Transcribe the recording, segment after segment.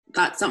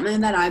that's something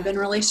that I've been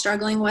really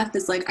struggling with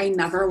is like I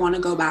never want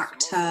to go back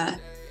to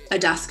a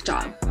desk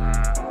job.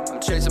 I'm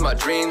chasing my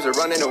dreams or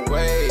running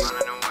away.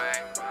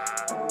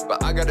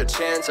 But I got a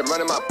chance, I'm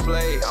running my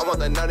play. I won't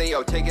let none of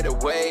y'all take it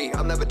away.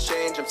 I'll never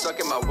change, I'm stuck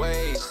in my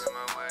ways.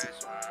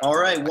 All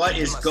right, what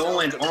is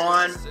going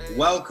on?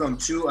 Welcome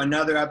to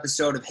another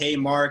episode of Hey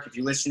Mark. If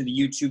you listen to the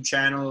YouTube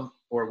channel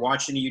or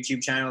watching the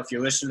YouTube channel, if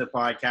you're listening to the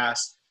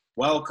podcast,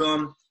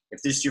 welcome.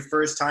 If this is your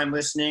first time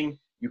listening,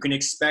 you can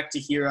expect to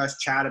hear us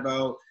chat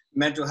about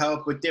mental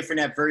health with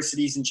different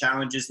adversities and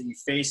challenges that you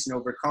face and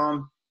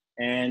overcome.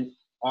 And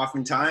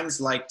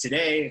oftentimes, like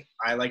today,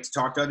 I like to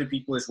talk to other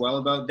people as well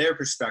about their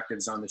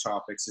perspectives on the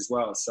topics as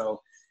well. So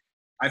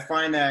I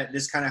find that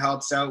this kind of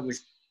helps out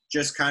with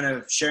just kind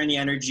of sharing the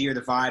energy or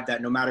the vibe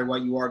that no matter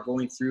what you are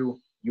going through,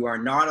 you are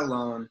not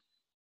alone.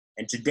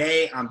 And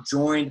today I'm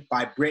joined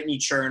by Brittany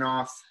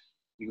Chernoff.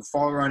 You can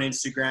follow her on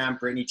Instagram,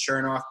 Brittany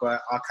Chernoff,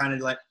 but I'll kind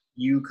of let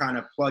you kind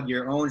of plug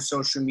your own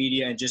social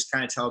media and just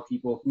kind of tell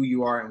people who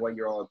you are and what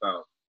you're all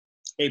about.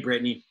 Hey,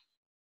 Brittany.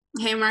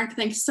 Hey, Mark,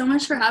 thanks so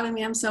much for having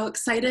me. I'm so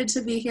excited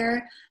to be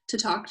here to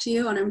talk to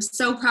you, and I'm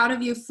so proud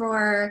of you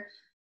for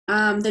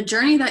the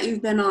journey that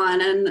you've been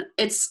on. And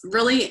it's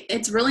really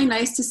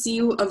nice to see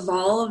you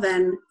evolve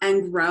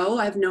and grow.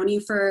 I've known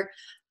you for,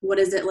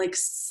 like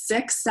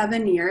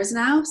 6-7 years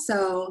now.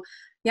 So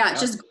yeah, it's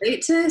just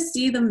great to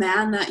see the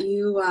man that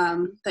you've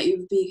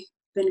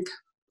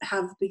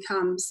have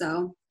become.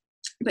 So,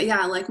 but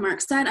yeah, like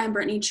Mark said, I'm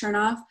Brittany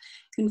Chernoff.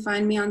 You can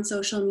find me on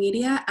social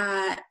media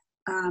at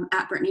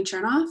Brittany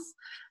Chernoff.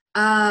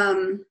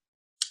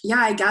 Yeah,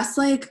 I guess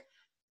like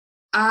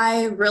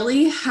I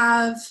really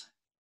have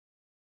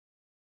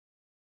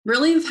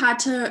had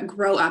to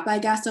grow up, I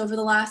guess, over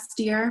the last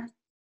year.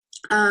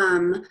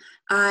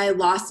 I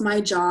lost my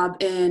job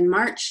in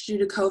March due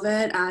to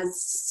COVID,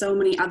 as so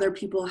many other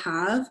people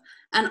have.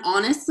 And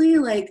honestly,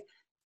 like,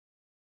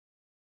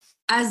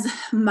 as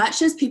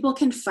much as people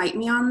can fight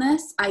me on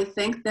this, I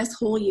think this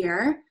whole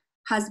year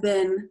has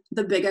been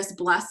the biggest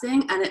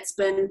blessing, and it's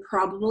been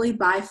probably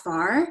by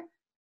far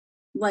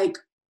like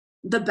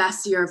the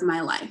best year of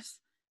my life.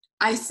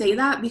 I say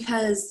that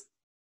because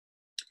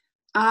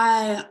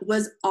I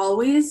was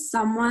always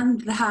someone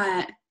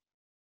that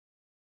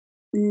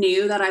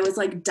knew that I was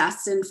like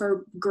destined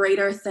for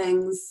greater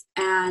things,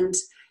 and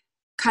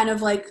kind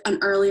of like an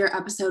earlier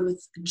episode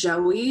with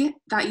Joey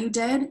that you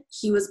did,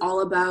 he was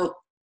all about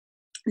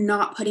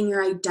not putting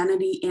your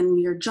identity in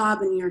your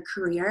job and your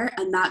career.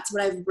 And that's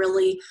what I've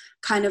really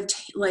kind of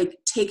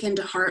taken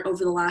to heart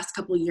over the last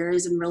couple of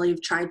years, and really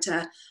have tried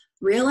to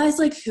realize,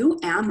 like, who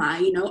am I?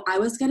 You know, I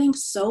was getting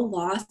so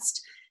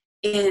lost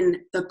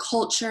in the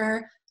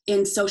culture,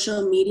 in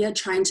social media,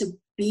 trying to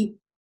be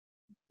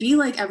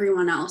like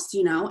everyone else,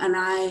 you know, and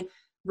I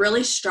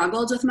really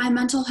struggled with my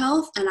mental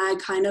health. And I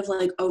kind of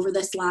like over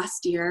this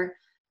last year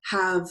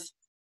have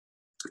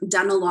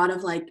done a lot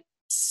of like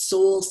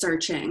soul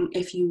searching,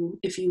 if you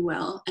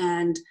will,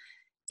 and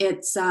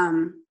it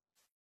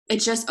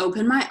just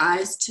opened my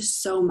eyes to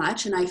so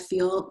much. And I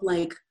feel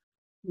like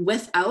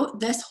without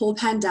this whole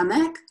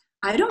pandemic,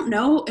 I don't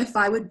know if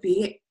I would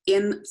be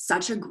in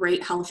such a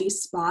great healthy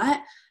spot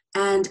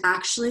and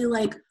actually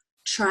like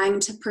trying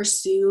to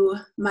pursue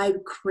my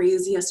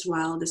craziest,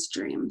 wildest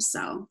dreams.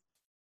 So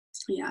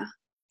yeah,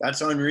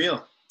 That's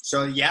unreal.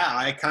 So yeah,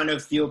 I kind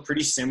of feel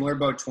pretty similar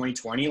about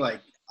 2020.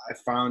 Like, I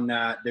found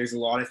that there's a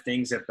lot of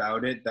things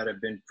about it that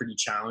have been pretty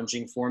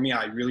challenging for me.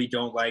 I really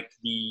don't like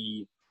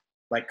it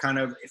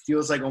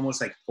feels like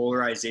almost like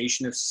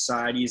polarization of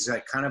society is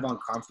like kind of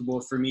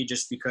uncomfortable for me,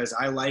 just because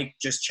I like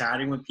just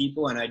chatting with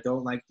people and I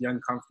don't like the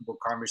uncomfortable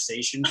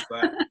conversations,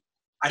 but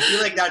I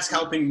feel like that's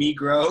helping me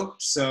grow.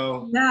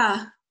 So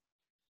yeah.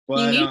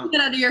 But, you need to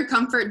get out of your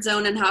comfort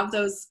zone and have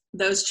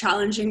those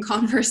challenging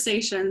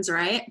conversations,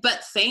 right?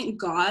 But thank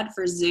God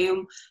for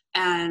Zoom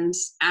and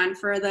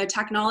for the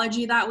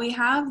technology that we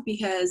have,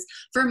 because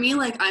for me,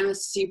 like, I'm a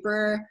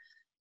super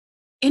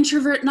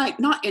introvert, like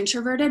not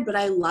introverted, but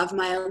I love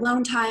my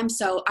alone time.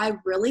 So I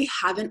really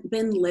haven't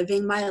been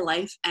living my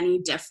life any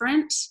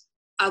different,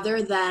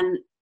 other than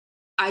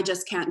I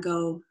just can't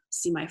go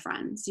see my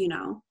friends, you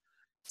know?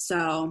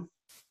 So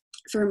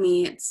for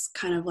me, it's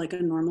kind of like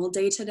a normal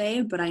day to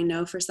day, but I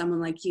know for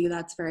someone like you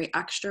that's very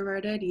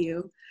extroverted,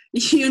 you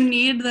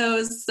need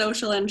those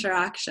social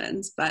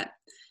interactions. But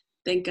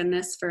thank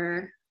goodness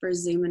for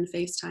Zoom and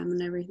FaceTime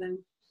and everything.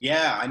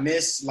 yeah, I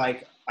miss,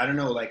 like, I don't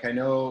know, like, I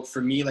know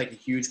for me, like, a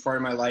huge part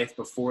of my life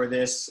before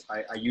this,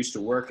 I used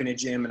to work in a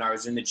gym, and I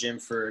was in the gym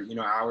for, you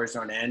know, hours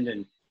on end.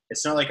 And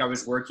it's not like I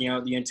was working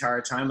out the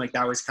entire time. Like,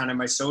 that was kind of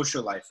my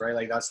social life, right?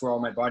 Like, that's where all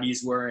my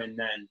buddies were. And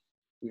then,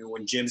 you know,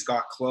 when gyms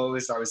got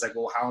closed, I was like,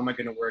 well, how am I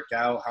going to work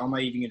out? How am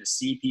I even going to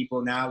see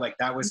people now? Like,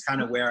 that was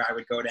kind of where I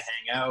would go to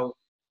hang out.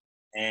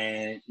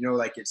 And, you know,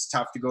 like, it's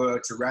tough to go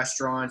out to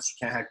restaurants.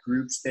 You can't have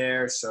groups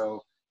there.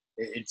 So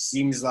it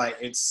seemed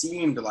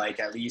like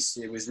at least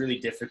it was really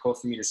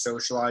difficult for me to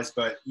socialize.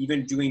 But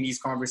even doing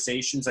these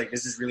conversations, like,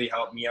 this has really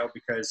helped me out,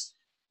 because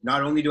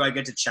not only do I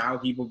get to chat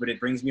with people, but it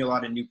brings me a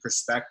lot of new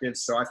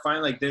perspectives. So I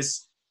find like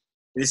this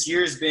this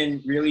year's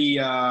been really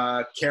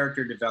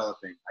character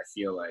developing, I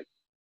feel like.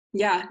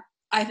 Yeah,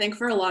 I think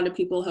for a lot of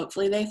people,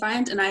 hopefully they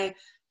find, and I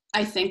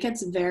think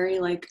it's very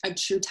like a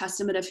true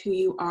testament of who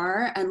you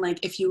are, and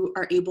like if you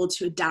are able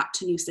to adapt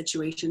to new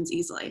situations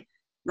easily,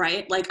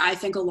 right? Like I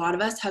think a lot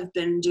of us have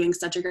been doing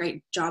such a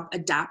great job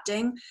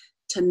adapting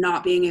to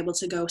not being able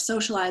to go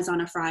socialize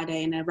on a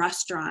Friday in a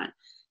restaurant,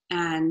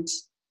 and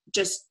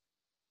just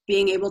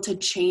being able to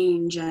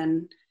change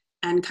and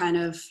kind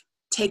of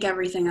take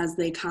everything as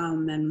they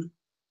come,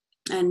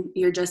 and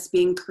you're just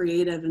being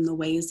creative in the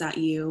ways that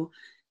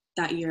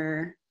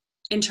you're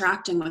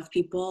interacting with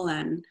people,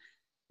 and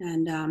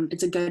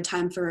it's a good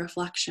time for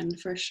reflection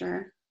for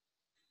sure.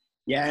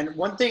 Yeah, and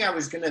one thing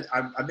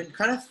I've been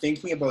kind of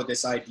thinking about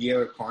this idea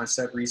or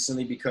concept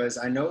recently, because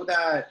I know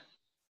that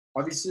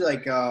obviously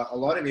like a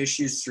lot of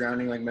issues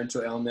surrounding like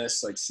mental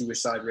illness, like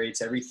suicide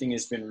rates, everything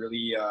has been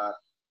really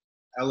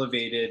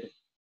elevated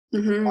a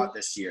lot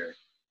this year.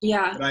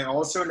 Yeah. But I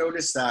also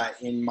noticed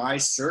that in my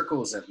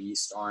circles, at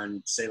least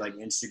on say like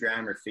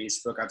Instagram or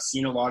Facebook, I've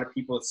seen a lot of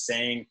people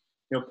saying,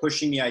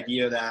 pushing the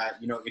idea that,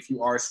 if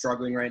you are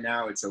struggling right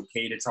now, it's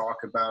okay to talk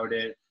about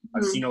it.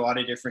 I've seen a lot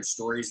of different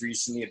stories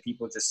recently of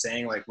people just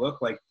saying like,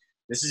 look, like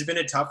this has been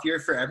a tough year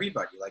for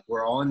everybody. Like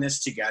we're all in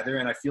this together.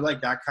 And I feel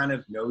like that kind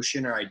of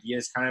notion or idea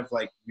is kind of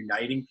like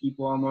uniting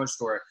people almost,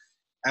 or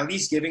at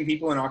least giving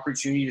people an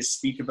opportunity to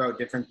speak about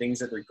different things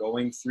that they're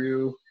going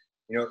through,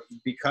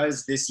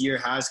 because this year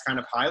has kind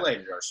of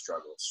highlighted our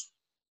struggles.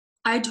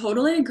 I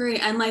totally agree.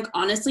 And like,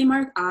 honestly,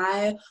 Mark,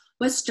 I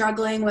was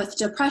struggling with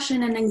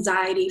depression and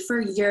anxiety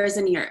for years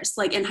and years,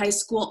 like in high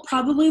school,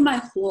 probably my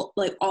whole,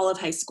 like all of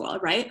high school,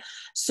 right?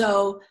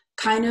 So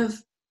kind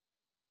of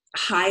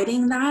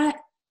hiding that,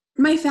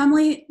 my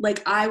family,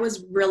 like I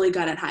was really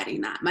good at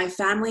hiding that. My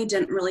family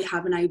didn't really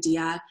have an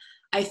idea.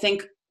 I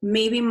think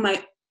maybe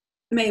my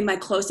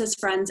closest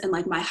friends and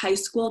like my high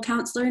school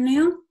counselor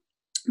knew.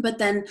 But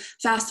then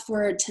fast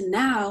forward to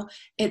now,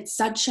 it's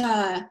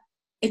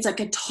like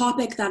a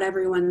topic that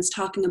everyone's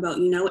talking about,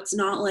 it's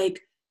not like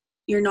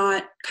you're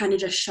not kind of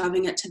just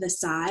shoving it to the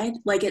side.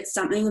 Like it's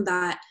something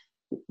that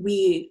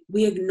we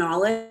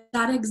acknowledge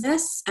that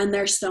exists, and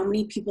there's so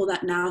many people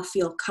that now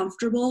feel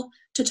comfortable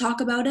to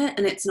talk about it,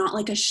 and it's not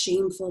like a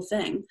shameful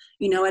thing.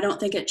 I don't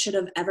think it should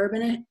have ever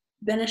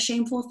been a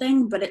shameful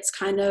thing, but it's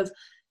kind of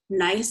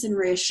nice and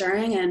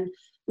reassuring. And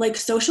like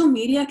social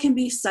media can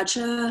be such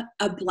a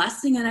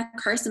blessing and a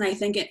curse, and I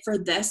think for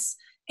this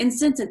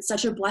instance it's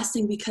such a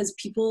blessing because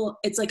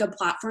it's like a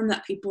platform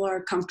that people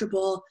are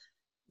comfortable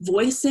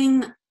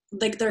voicing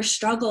like their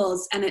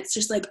struggles, and it's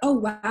just like, oh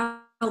wow,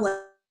 like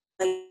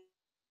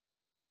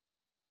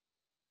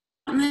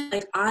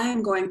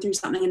I'm going through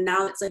something, and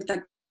now it's like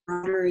that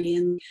camaraderie,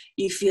 and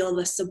you feel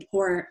the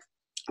support.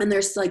 And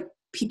there's like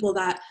people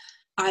that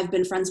I've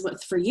been friends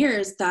with for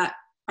years that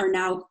are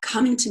now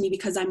coming to me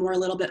because I'm more a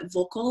little bit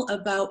vocal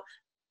about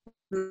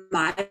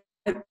my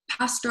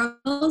past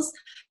struggles,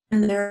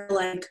 and they're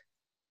like,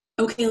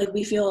 okay, like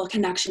we feel a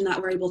connection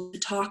that we're able to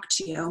talk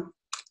to you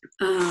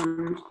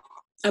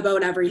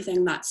about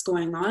everything that's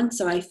going on.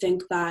 So I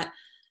think that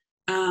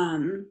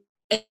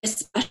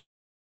especially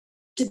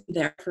to be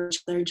there for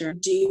their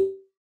journey,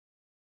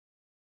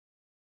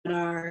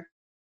 I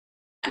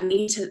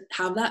need to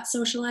have that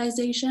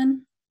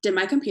socialization. Did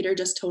my computer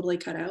just totally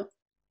cut out?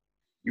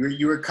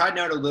 You were cutting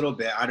out a little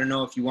bit. I don't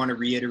know if you want to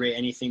reiterate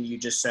anything you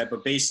just said,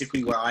 but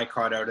basically what I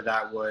caught out of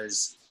that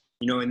was,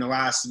 in the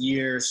last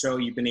year or so,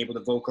 you've been able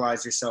to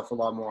vocalize yourself a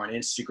lot more on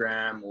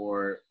Instagram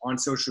or on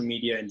social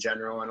media in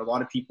general. And a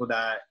lot of people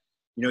that,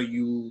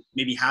 you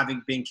maybe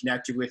haven't been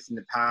connected with in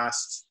the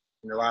past,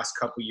 in the last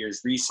couple of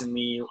years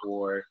recently,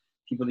 or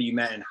people that you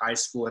met in high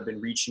school have been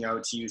reaching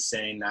out to you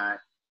saying that,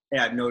 hey,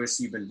 I've noticed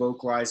you've been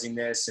vocalizing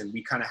this, and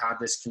we kind of have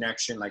this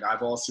connection. Like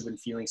I've also been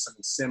feeling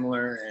something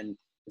similar, and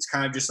it's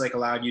kind of just like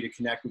allowed you to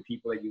connect with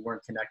people that you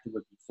weren't connected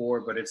with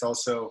before, but it's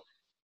also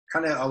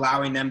kind of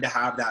allowing them to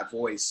have that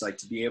voice, like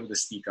to be able to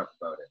speak up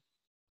about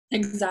it.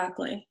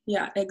 Exactly.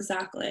 Yeah,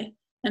 exactly.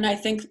 And I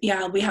think,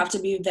 we have to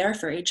be there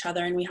for each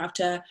other, and we have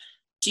to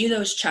do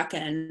those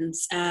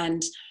check-ins.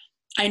 And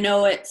I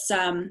know it's,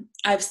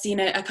 I've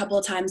seen it a couple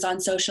of times on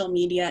social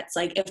media. It's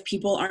like, if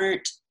people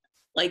aren't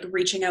like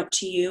reaching out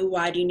to you,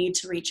 why do you need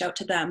to reach out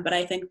to them? But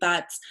I think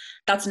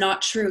that's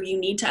not true. You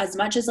need to, as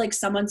much as like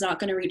someone's not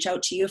going to reach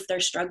out to you if they're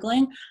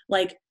struggling,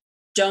 like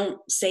don't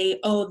say,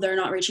 oh, they're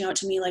not reaching out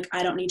to me, like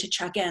I don't need to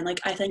check in.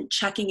 Like I think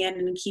checking in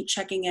and keep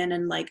checking in,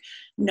 and like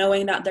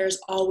knowing that there's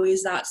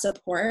always that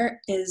support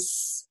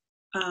is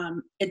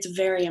it's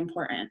very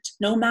important.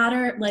 No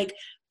matter like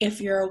if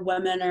you're a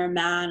woman or a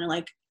man,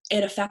 like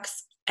it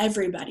affects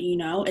everybody,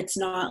 it's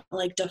not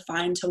like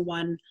defined to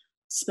one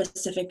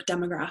specific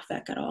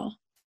demographic at all.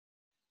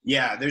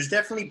 Yeah, there's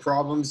definitely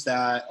problems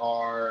that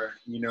are,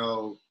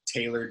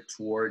 tailored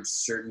towards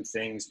certain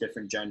things,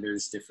 different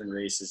genders, different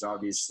races,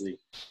 obviously.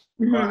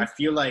 Mm-hmm. But I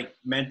feel like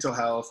mental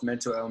health,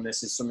 mental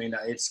illness is something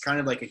that it's kind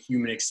of like a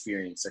human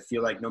experience. I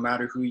feel like no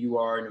matter who you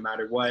are, no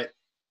matter what,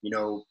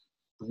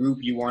 group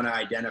you want to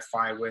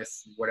identify with,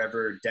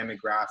 whatever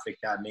demographic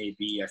that may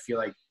be, I feel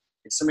like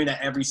it's something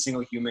that every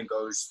single human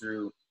goes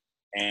through.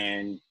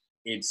 And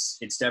it's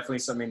definitely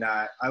something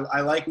that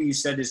I like what you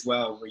said as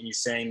well, when you're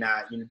saying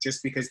that, you know,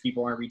 just because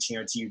people aren't reaching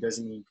out to you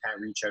doesn't mean you can't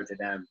reach out to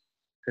them.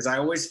 Because I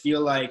always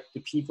feel like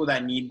the people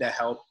that need the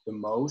help the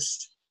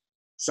most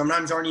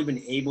sometimes aren't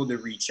even able to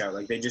reach out.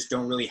 Like they just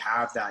don't really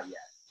have that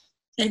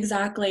yet.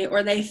 Exactly.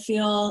 Or they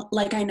feel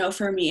like, I know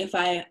for me, if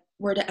I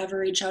were to ever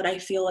reach out, I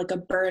feel like a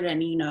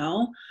burden, you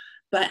know,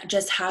 but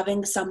just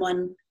having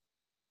someone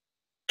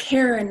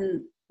care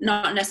and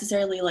not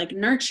necessarily like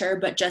nurture,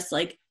 but just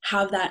like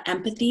have that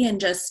empathy and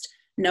just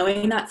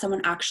knowing that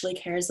someone actually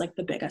cares, like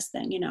the biggest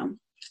thing, you know?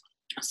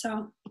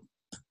 So.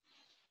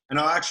 And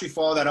I'll actually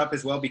follow that up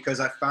as well, because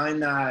I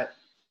find that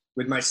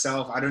with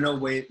myself, I don't know,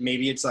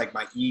 maybe it's like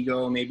my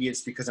ego, maybe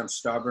it's because I'm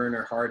stubborn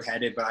or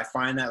hard-headed, but I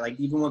find that like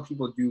even when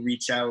people do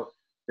reach out,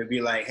 they'll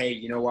be like, hey,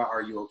 you know what,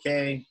 are you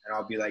okay? And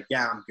I'll be like,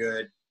 yeah, I'm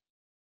good.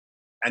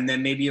 And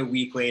then maybe a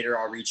week later,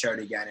 I'll reach out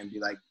again and be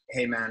like,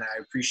 hey man,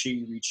 I appreciate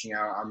you reaching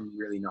out. I'm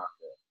really not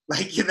good.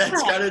 Like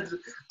that's kind of,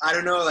 I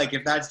don't know, like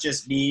if that's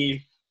just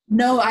me.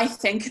 No, I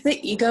think the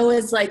ego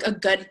is like a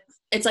good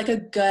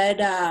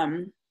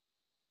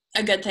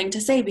thing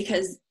to say,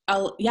 because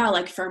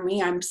like for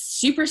me, I'm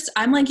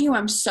like you,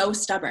 I'm so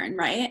stubborn,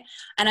 right?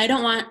 And I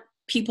don't want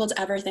people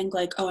to ever think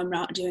like, oh, I'm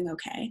not doing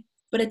okay.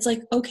 But it's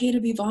like okay to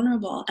be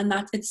vulnerable, and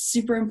it's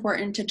super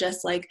important to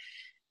just like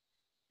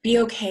be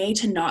okay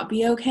to not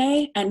be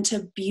okay, and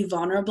to be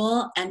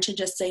vulnerable, and to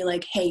just say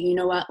like, hey, you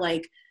know what,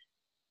 like,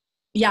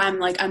 yeah,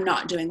 I'm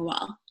not doing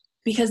well,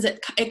 because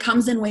it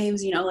comes in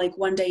waves, you know, like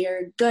one day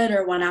you're good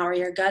or 1 hour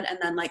you're good, and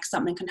then like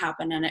something can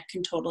happen and it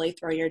can totally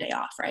throw your day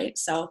off, right?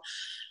 So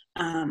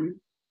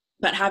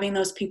but having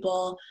those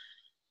people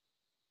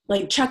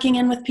like checking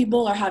in with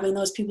people, or having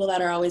those people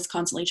that are always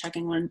constantly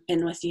checking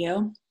in with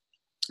you,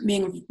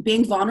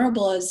 being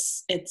vulnerable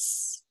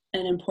it's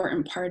an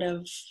important part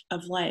of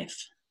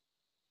life.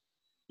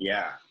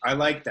 Yeah, I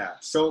like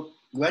that. So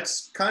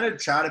let's kind of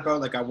chat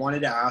about, like, I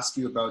wanted to ask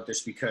you about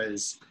this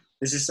because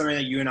this is something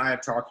that you and I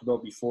have talked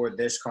about before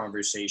this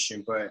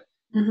conversation, but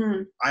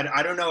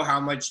I don't know how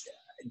much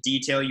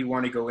detail you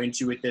want to go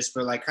into with this,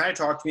 but like kind of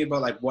talk to me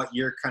about like what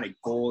your kind of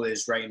goal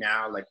is right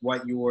now, like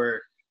what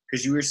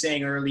because you were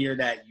saying earlier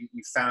that you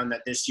found that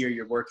this year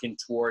you're working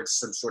towards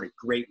some sort of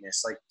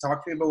greatness. Like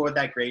talk to me about what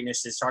that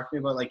greatness is. Talk to me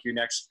about like your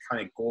next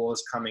kind of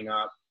goals coming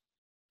up.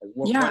 Like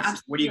what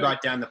do you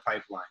got down the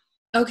pipeline?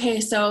 Okay,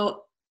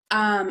 so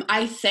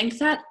I think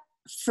that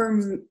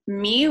for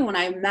me, when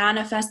I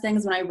manifest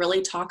things, when I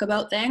really talk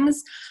about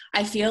things,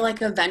 I feel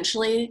like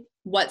eventually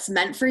what's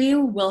meant for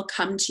you will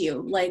come to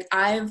you. Like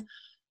I've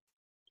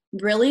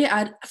really,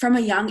 from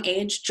a young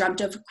age, dreamt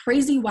of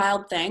crazy,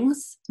 wild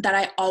things that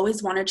I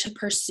always wanted to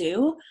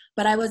pursue,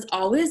 but I was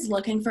always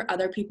looking for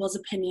other people's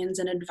opinions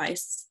and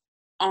advice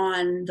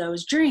on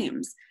those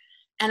dreams.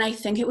 And I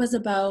think it was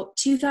about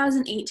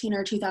 2018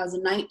 or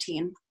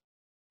 2019,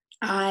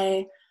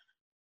 I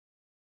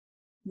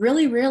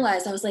really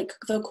realized, I was like,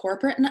 the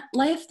corporate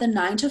life, the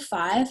 9 to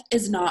 5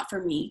 is not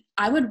for me.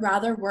 I would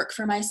rather work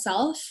for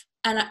myself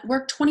and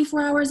work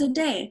 24 hours a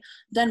day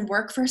than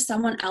work for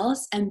someone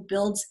else and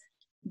build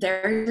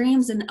their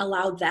dreams and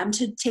allow them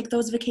to take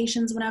those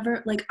vacations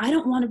whenever. Like, I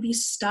don't want to be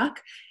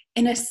stuck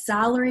in a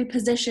salary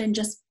position,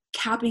 just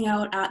capping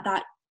out at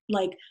that,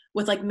 like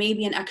with like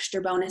maybe an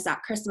extra bonus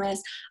at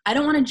Christmas. I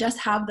don't want to just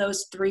have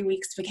those 3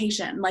 weeks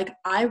vacation. Like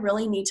I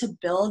really need to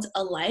build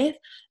a life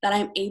that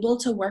I'm able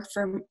to work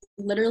from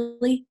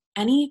literally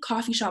any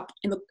coffee shop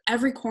in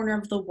every corner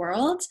of the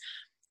world.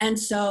 And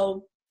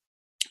so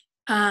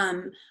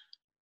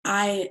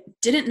I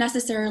didn't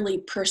necessarily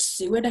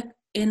pursue it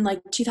in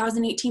like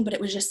 2018, but it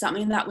was just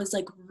something that was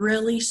like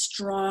really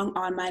strong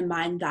on my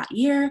mind that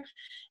year.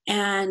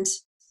 And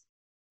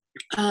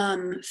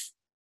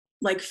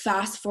like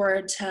fast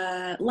forward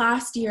to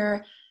last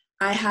year,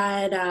 I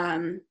had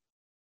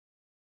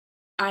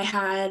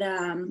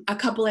a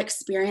couple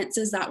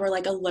experiences that were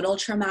like a little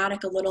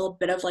traumatic, a little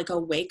bit of like a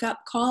wake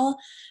up call,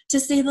 to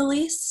say the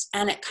least.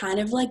 And it kind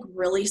of like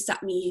really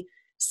set me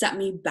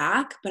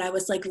back. But I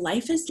was like,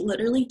 life is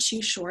literally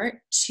too short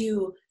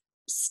to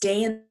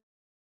stay in.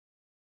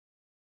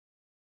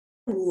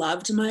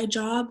 Loved my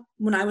job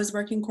when I was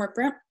working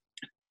corporate,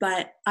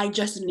 but I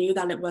just knew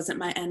that it wasn't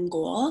my end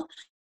goal.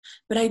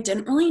 But I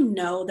didn't really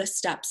know the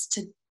steps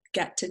to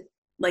get to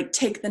like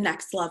take the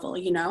next level,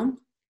 you know?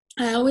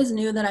 I always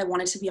knew that I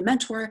wanted to be a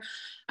mentor.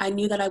 I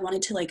knew that I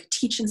wanted to like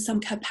teach in some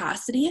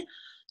capacity.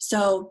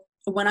 So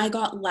when I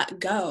got let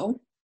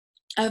go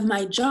of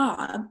my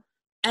job,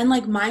 and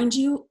like, mind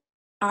you,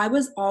 I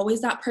was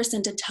always that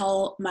person to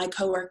tell my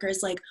coworkers,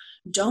 like,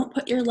 don't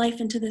put your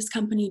life into this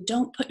company.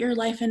 Don't put your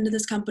life into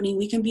this company.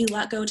 We can be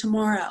let go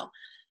tomorrow.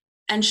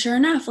 And sure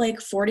enough, like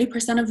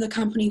 40% of the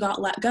company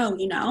got let go,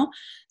 you know?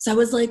 So I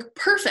was like,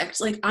 perfect.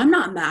 Like, I'm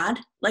not mad.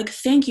 Like,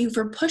 thank you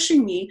for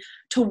pushing me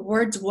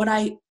towards what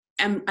I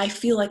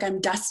feel like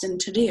I'm destined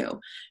to do,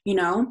 you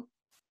know?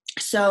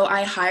 So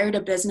I hired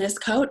a business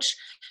coach,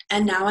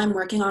 and now I'm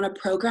working on a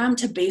program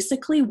to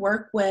basically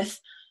work with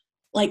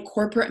like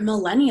corporate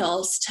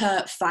millennials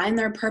to find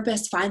their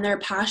purpose, find their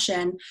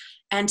passion,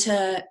 and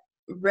to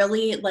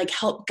really like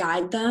help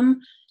guide them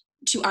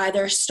to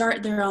either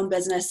start their own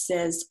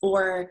businesses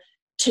or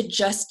to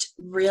just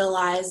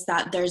realize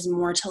that there's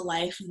more to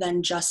life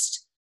than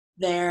just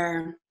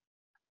their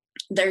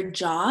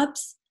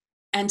jobs,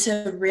 and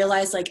to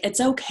realize like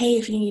it's okay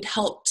if you need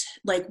help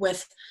like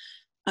with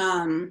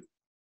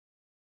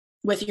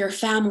your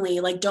family.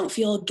 Like don't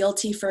feel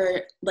guilty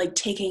for like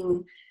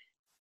taking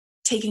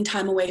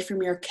time away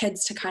from your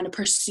kids to kind of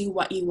pursue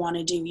what you want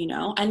to do, you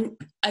know. And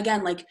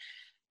again, like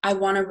I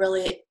want to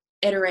really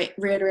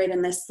reiterate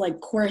in this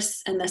like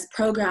course and this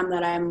program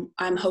that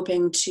I'm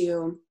hoping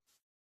to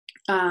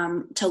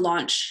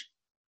launch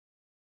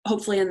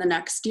hopefully in the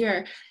next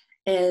year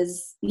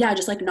is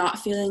just like not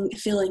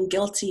feeling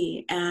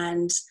guilty.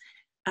 And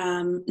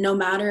no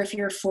matter if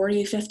you're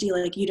 40, 50,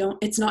 like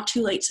it's not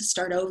too late to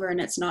start over,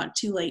 and it's not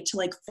too late to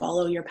like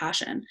follow your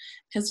passion,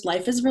 because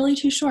life is really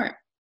too short.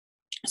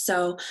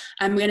 So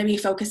I'm going to be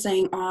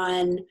focusing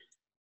on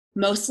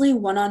mostly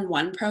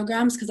one-on-one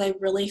programs, because I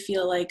really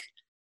feel like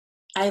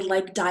I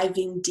like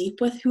diving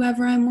deep with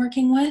whoever I'm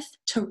working with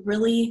to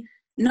really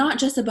not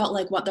just about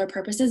like what their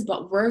purpose is,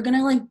 but we're going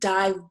to like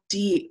dive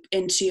deep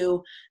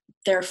into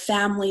their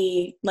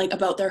family, like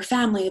about their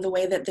family, the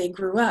way that they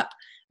grew up,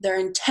 their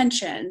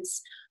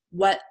intentions,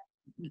 what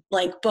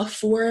like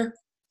before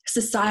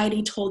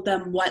society told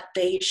them what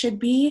they should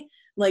be,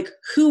 like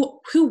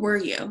who were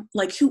you,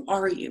 like who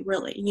are you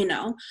really, you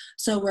know?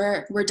 So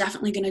we're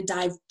definitely going to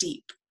dive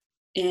deep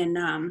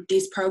in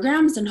these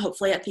programs, and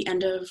hopefully at the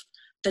end of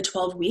the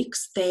 12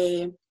 weeks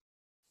they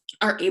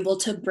are able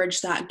to bridge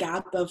that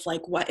gap of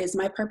like what is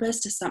my purpose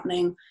to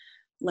something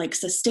like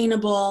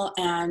sustainable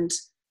and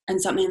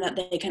something that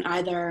they can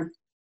either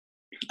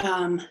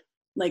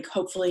like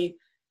hopefully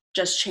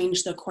just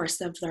change the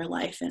course of their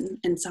life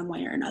in some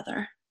way or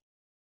another.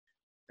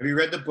 Have you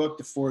read the book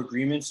The Four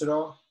Agreements at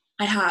all?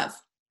 I have.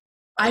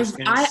 I read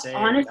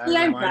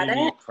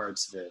it.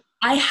 Parts of it.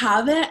 I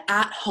have it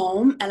at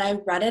home, and I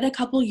read it a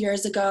couple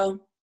years ago,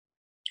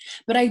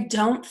 but I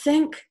don't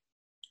think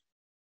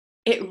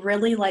it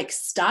really like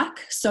stuck.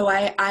 So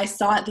I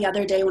saw it the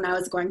other day when I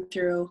was going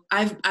through,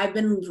 I've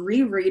been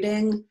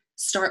rereading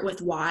Start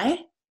With Why.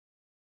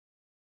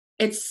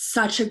 It's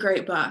such a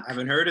great book. I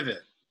haven't heard of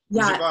it.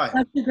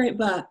 Such a great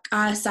book.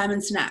 Simon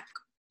Sinek.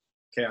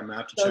 Okay, I'm gonna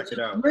have to check it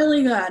out.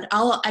 Really good.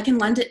 I can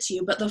lend it to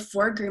you, but The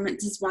Four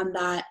Agreements is one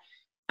that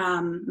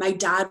my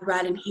dad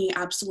read and he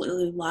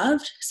absolutely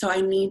loved. So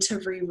I need to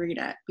reread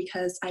it,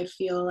 because I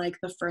feel like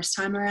the first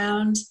time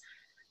around,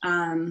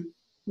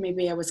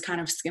 maybe I was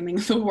kind of skimming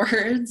the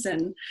words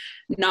and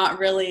not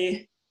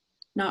really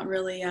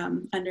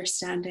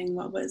understanding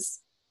what was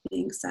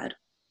being said.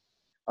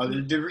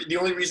 The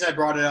only reason I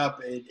brought it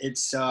up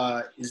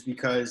is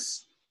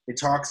because it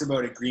talks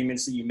about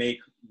agreements that you make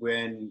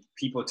when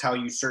people tell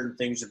you certain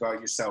things about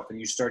yourself, and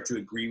you start to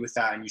agree with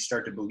that and you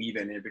start to believe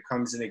it, and it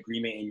becomes an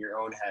agreement in your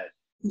own head.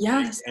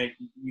 Yes. And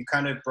you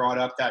kind of brought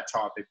up that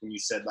topic when you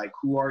said like,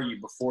 who are you,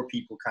 before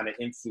people kind of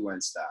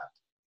influence that.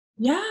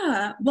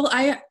 Yeah. Well,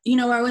 I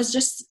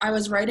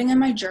was writing in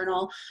my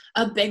journal.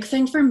 A big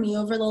thing for me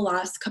over the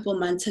last couple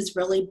months has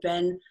really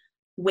been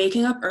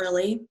waking up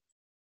early,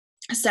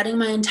 setting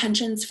my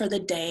intentions for the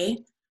day,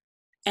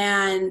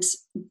 and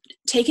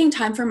taking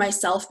time for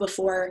myself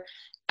before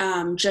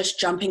just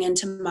jumping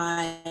into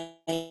my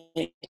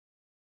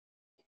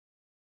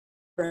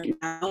right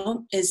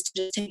now, is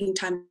just taking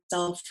time for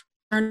myself,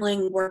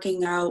 journaling,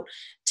 working out,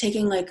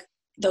 taking like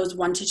those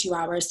 1 to 2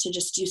 hours to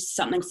just do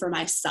something for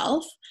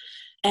myself.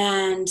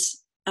 And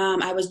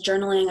I was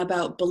journaling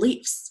about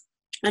beliefs,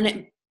 and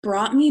it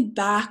brought me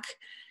back,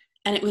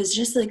 and it was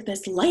just like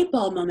this light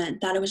bulb moment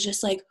that it was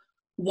just like,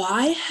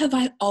 why have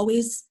I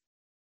always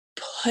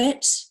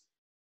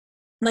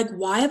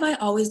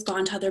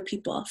gone to other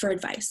people for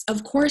advice?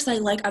 Of course, I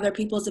like other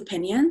people's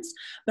opinions,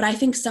 but I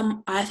think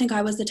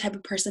I was the type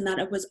of person that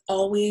it was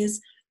always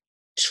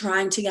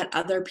trying to get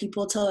other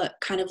people to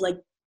kind of like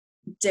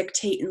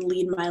dictate and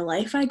lead my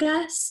life, I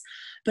guess.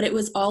 But it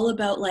was all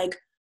about like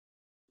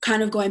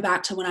kind of going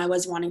back to when I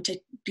was wanting to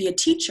be a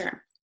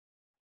teacher.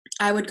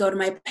 I would go to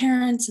my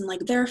parents and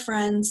like their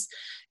friends,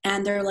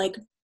 and they're like,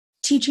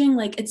 teaching,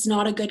 like, it's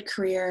not a good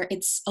career.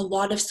 It's a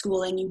lot of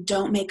schooling. You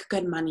don't make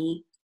good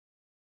money.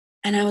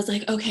 And I was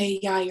like, okay,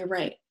 yeah, you're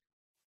right.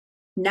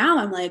 Now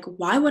I'm like,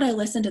 why would I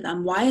listen to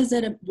them? Why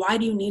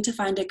do you need to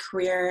find a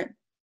career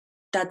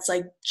that's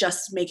like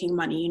just making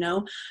money? You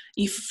know,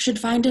 you should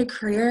find a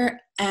career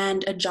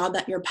and a job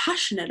that you're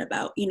passionate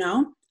about. You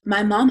know,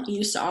 my mom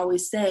used to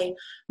always say,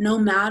 no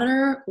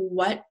matter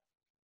what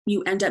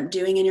you end up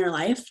doing in your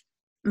life,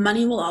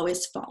 money will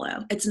always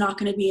follow. It's not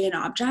going to be an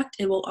object.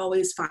 It will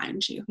always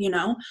find you, you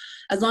know,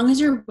 as long as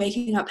you're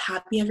waking up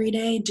happy every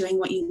day, doing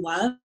what you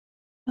love,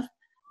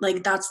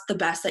 like that's the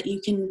best that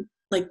you can,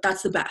 like,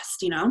 that's the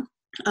best, you know?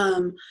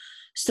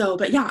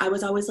 But yeah, I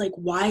was always like,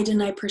 why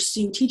didn't I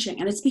pursue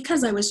teaching? And it's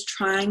because I was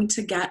trying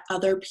to get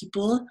other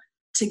people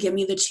to give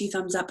me the 2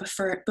 thumbs up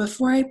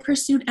before I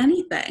pursued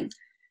anything.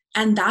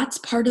 And that's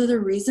part of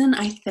the reason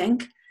I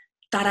think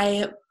that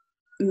I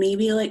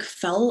maybe like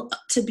felt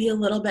to be a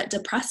little bit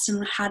depressed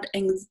and had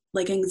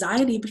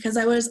anxiety, because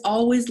I was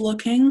always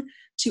looking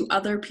to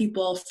other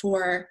people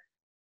for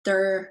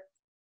their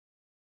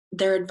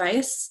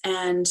advice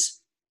and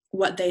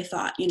what they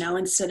thought, you know,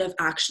 instead of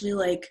actually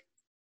like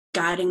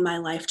guiding my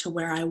life to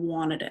where I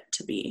wanted it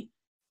to be.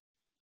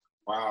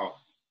 Wow.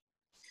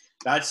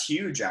 That's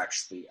huge,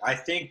 actually. I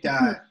think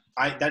that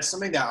that's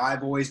something that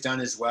I've always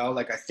done as well.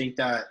 Like, I think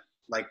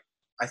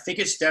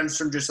it stems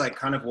from just like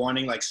kind of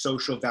wanting like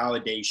social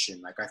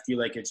validation. Like, I feel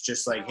like it's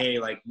just like, hey,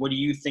 like, what do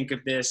you think of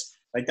this?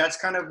 Like, that's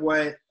kind of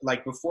what,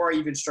 like, before I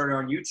even started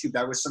on YouTube,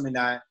 that was something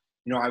that,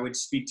 you know, I would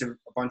speak to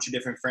a bunch of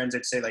different friends.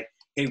 I'd say like,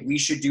 hey, we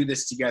should do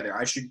this together.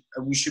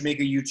 We should make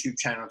a YouTube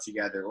channel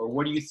together. Or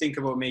what do you think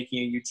about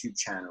making a YouTube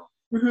channel?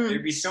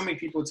 There'd be so many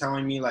people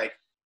telling me like,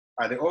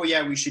 either, oh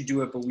yeah, we should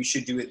do it, but we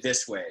should do it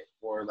this way.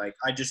 Or like,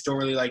 I just don't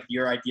really like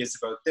your ideas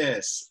about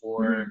this.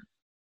 Or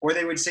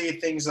they would say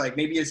things like,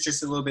 maybe it's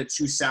just a little bit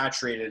too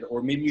saturated,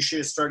 or maybe you should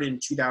have started in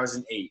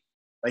 2008.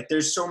 Like,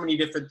 there's so many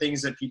different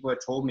things that people had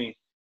told me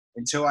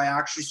until I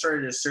actually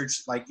started to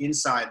search like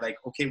inside, like,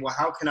 okay, well,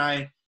 how can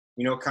I,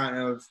 you know, kind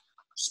of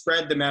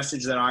spread the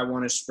message that I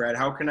want to spread?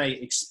 How can I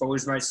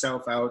expose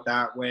myself out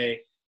that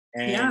way?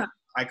 And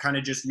I kind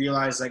of just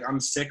realized like, I'm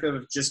sick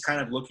of just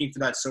kind of looking for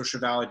that social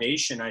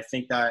validation. I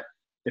think that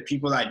the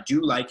people that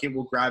do like it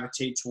will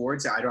gravitate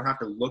towards it. I don't have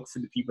to look for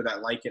the people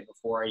that like it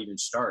before I even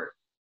start.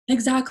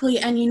 Exactly.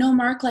 And you know,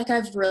 Mark, like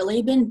I've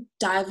really been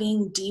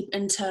diving deep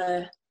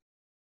into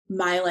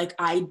my like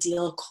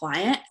ideal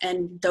client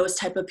and those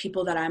type of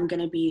people that I'm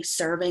going to be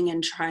serving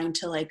and trying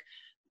to like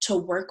to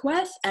work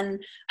with.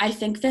 And I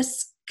think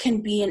this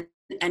can be in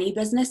any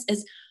business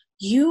is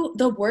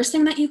the worst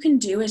thing that you can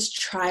do is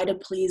try to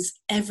please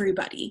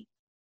everybody,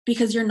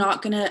 because you're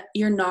not going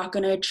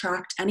to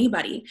attract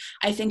anybody.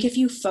 I think if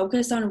you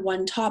focus on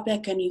one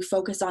topic and you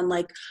focus on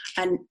like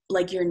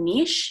your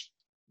niche,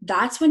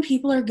 that's when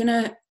people are going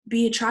to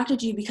be attracted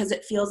to you, because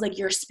it feels like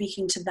you're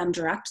speaking to them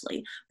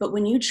directly. But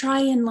when you try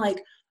and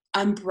like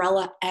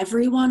umbrella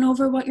everyone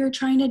over what you're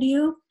trying to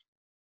do,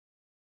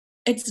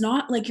 it's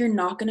not like you're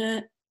not going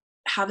to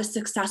have a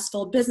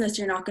successful business.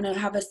 You're not going to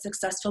have a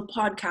successful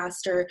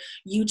podcast or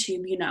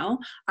YouTube, you know.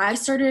 I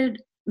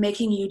started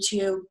making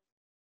YouTube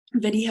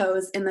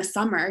videos in the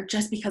summer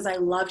just because I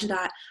loved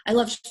that. I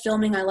loved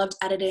filming, I loved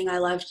editing, I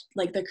loved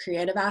like the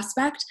creative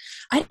aspect.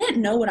 I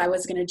didn't know what I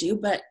was going to do,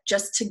 but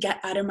just to get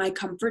out of my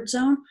comfort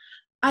zone,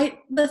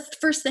 the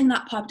first thing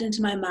that popped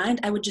into my mind,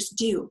 I would just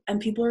do. And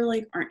people are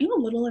like, aren't you a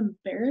little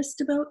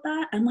embarrassed about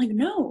that? I'm like,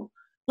 no.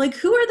 Like,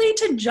 who are they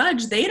to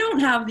judge? They don't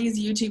have these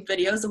YouTube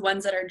videos, the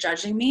ones that are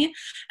judging me.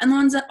 And the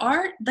ones that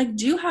are, like,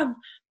 do have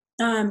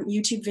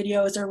YouTube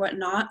videos or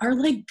whatnot are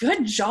like,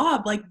 good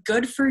job, like,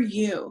 good for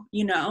you,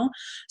 you know?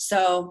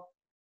 So,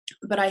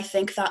 but I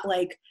think that,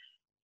 like,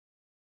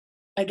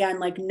 again,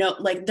 like, no,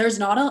 like, there's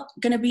not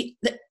gonna be,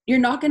 you're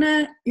not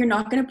gonna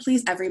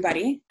please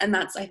everybody. And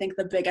that's, I think,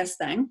 the biggest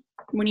thing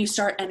when you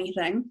start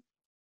anything.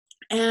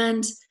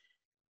 And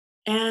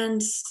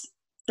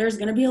there's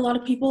going to be a lot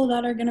of people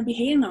that are going to be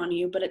hating on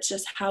you, but it's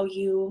just how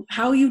you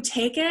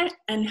take it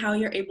and how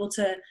you're able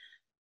to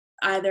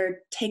either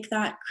take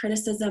that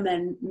criticism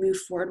and move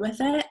forward with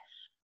it,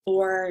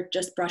 or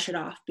just brush it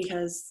off,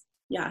 because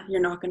you're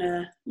not going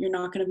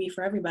to be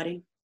for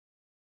everybody.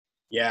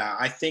 Yeah,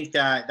 I think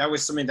that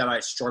was something that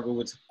I struggled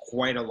with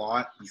quite a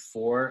lot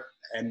before.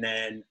 And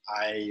then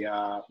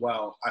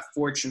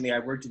fortunately I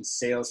worked in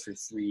sales for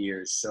 3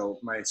 years. So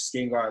my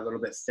skin got a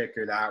little bit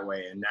thicker that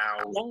way. And now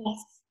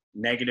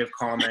negative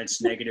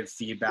comments, negative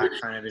feedback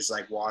kind of is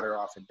like water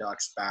off a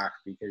duck's back,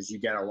 because you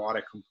get a lot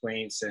of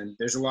complaints and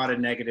there's a lot of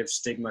negative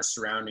stigma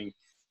surrounding,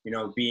 you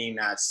know, being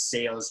that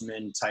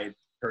salesman type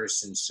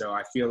person. So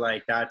I feel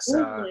like that's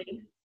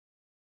something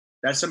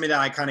that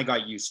I kind of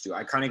got used to.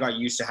 I kind of got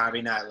used to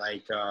having that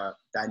like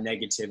that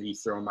negativity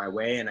thrown my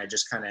way, and I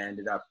just kind of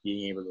ended up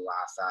being able to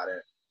laugh at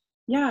it.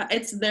 Yeah,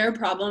 it's their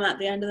problem at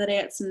the end of the day.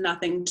 It's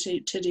nothing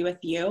to do with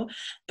you.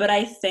 But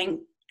I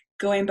think,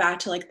 going back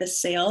to like the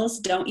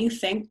sales, don't you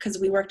think, because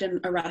we worked in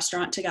a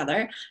restaurant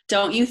together,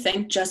 don't you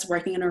think just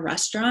working in a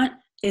restaurant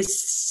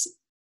is,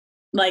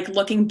 like,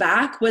 looking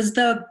back, was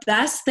the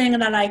best thing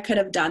that I could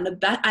have done?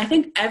 I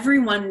think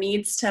everyone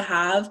needs to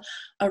have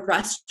a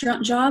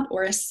restaurant job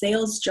or a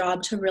sales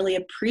job to really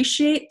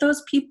appreciate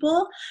those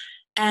people.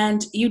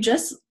 And you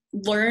just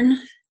learn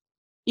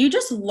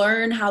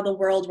how the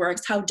world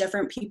works, how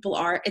different people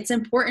are. It's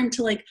important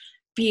to like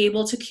be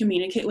able to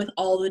communicate with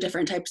all the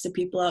different types of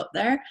people out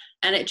there.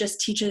 And it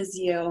just teaches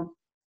you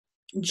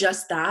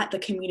just that, the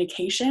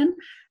communication.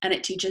 And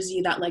it teaches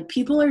you that like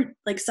people are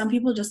like, some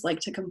people just like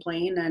to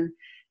complain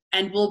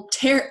and will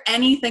tear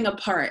anything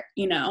apart,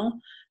 you know?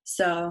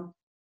 So,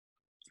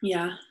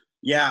 yeah.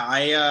 Yeah,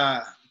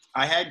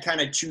 I had kind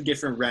of 2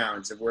 different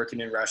rounds of working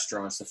in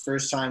restaurants. The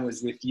first time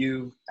was with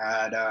you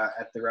at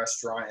the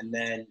restaurant, and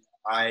then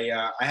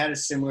I had a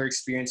similar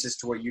experience as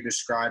to what you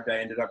described. I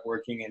ended up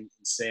working in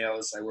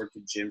sales. I worked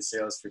in gym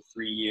sales for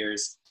 3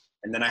 years.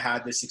 And then I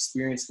had this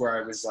experience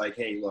where I was like,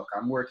 hey, look,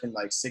 I'm working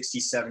like 60,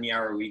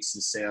 70-hour weeks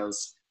in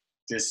sales,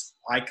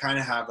 I kind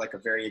of have like a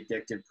very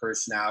addictive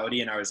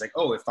personality. And I was like,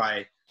 oh, if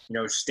I,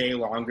 stay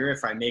longer,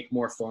 if I make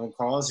more phone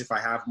calls, if I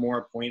have more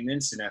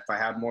appointments, and if I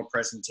have more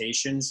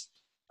presentations,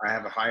 I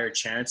have a higher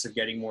chance of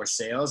getting more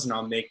sales and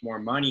I'll make more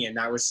money. And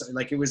that was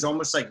like, it was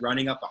almost like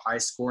running up a high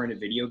score in a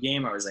video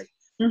game. I was like,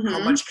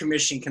 how much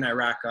commission can I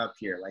rack up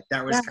here? Like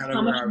that was kind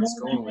of where I was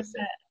going with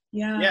it.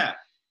 Yeah.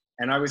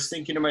 And I was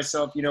thinking to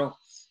myself,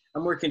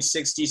 I'm working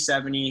 60,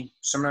 70,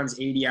 sometimes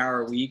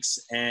 80-hour weeks.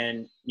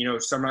 And,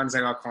 sometimes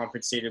I got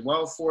compensated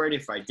well for it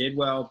if I did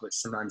well, but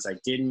sometimes I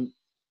didn't.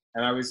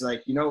 And I was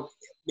like,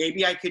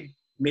 maybe I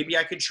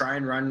could try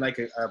and run like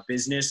a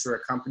business or a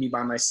company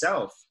by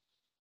myself.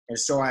 And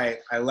so I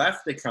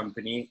left the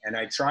company and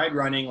I tried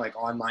running like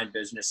online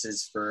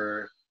businesses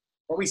for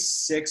probably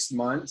 6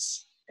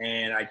 months,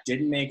 and I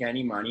didn't make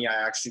any money.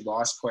 I actually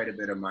lost quite a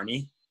bit of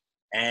money,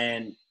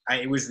 and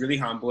it was really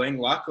humbling.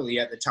 Luckily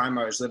at the time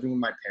I was living with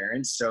my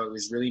parents, so it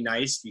was really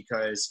nice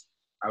because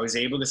I was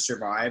able to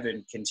survive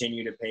and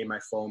continue to pay my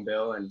phone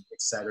bill and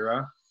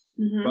etc.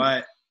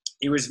 But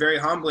it was very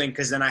humbling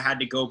because then I had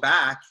to go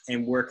back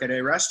and work at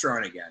a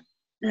restaurant again.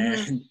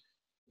 And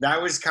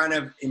that was kind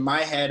of in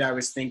my head. I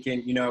was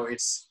thinking,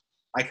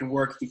 I can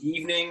work the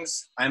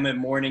evenings. I'm a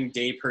morning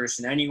day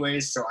person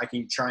anyways, so I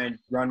can try and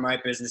run my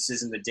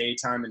businesses in the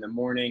daytime in the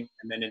morning,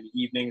 and then in the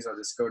evenings I'll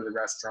just go to the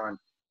restaurant,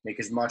 make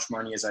as much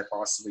money as I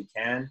possibly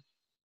can.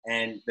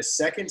 And the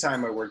second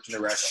time I worked in a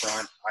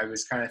restaurant, I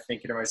was kind of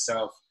thinking to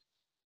myself,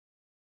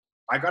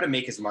 I got to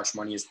make as much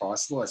money as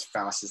possible, as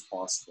fast as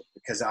possible,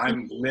 because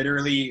I'm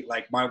literally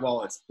like my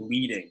wallet's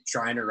bleeding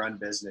trying to run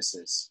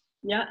businesses.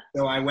 Yeah.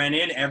 So I went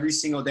in every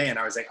single day and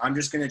I was like, I'm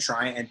just going to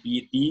try and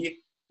be the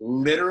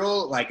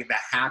literal, like the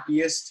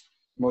happiest,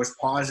 most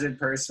positive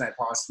person I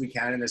possibly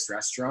can in this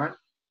restaurant.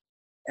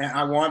 And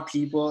I want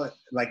people,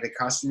 like the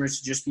customers,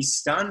 to just be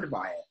stunned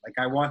by it. Like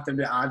I want them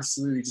to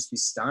absolutely just be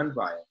stunned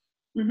by it.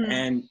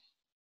 And,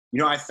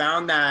 I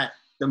found that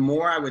the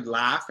more I would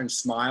laugh and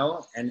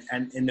smile, and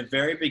in the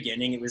very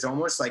beginning, it was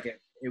almost like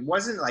it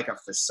wasn't like a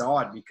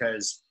facade,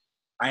 because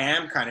I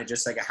am kind of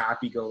just like a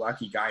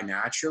happy-go-lucky guy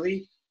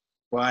naturally.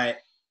 But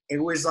it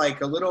was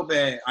like a little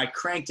bit, I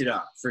cranked it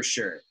up for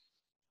sure.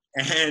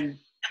 And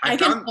I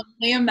can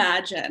only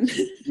imagine.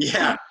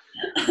 Yeah,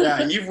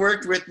 you've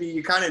worked with me.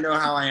 You kind of know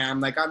how I am.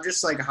 Like, I'm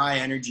just like a high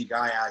energy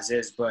guy as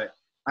is, but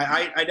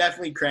I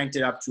definitely cranked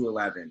it up to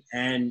 11.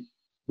 And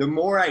the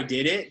more I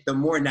did it, the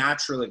more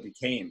natural it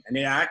became. And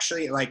it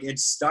actually, like, it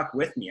stuck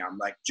with me. I'm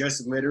like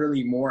just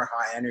literally more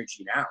high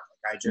energy now.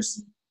 Like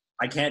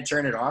I can't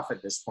turn it off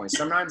at this point.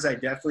 Sometimes I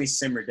definitely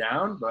simmer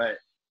down, but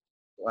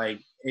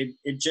like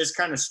it just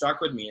kind of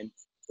stuck with me.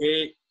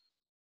 And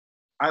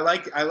I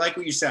like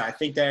what you said. I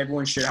think that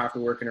everyone should have to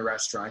work in a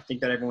restaurant. I think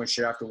that everyone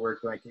should have to work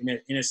like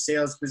in a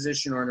sales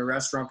position or in a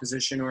restaurant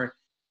position or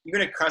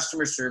even a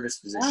customer service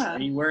position. Yeah.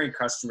 Anywhere in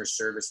customer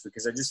service,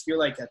 because I just feel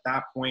like at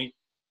that point,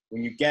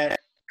 when you get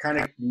kind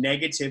of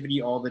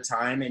negativity all the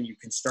time and you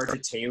can start to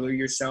tailor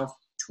yourself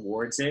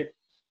towards it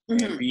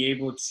and be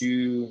able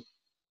to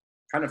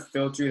kind of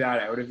filter that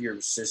out of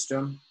your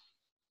system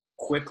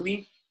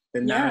quickly,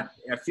 then that,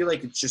 I feel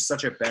like it's just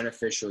such a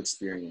beneficial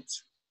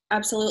experience.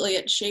 Absolutely.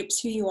 It shapes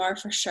who you are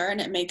for sure.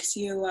 And it makes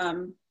you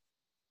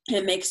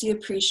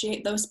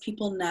appreciate those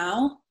people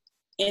now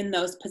in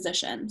those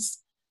positions,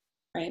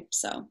 right?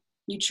 So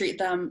you treat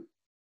them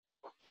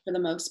for the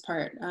most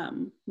part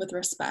with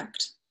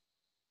respect.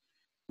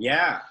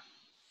 Yeah.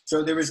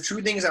 So there was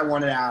two things I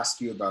wanted to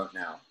ask you about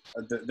now.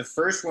 The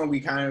first one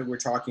we kind of were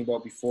talking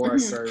about before I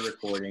started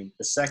recording.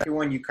 The second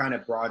one you kind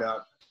of brought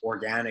up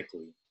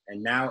organically.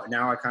 And now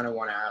I kind of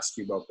want to ask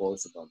you about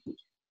both of them.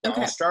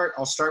 Okay.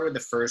 I'll start with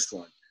the first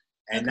one.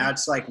 And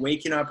that's like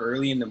waking up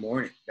early in the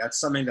morning. That's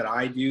something that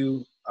I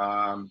do.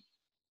 To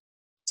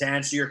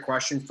answer your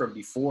question from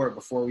before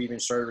we even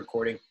started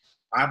recording,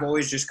 I've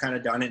always just kind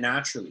of done it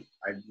naturally.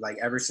 I like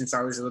ever since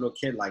I was a little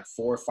kid, like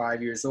 4 or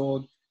 5 years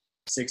old,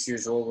 6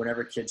 years old,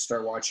 whenever kids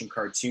start watching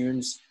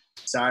cartoons.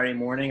 Saturday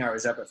morning, I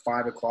was up at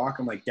 5 o'clock.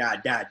 I'm like,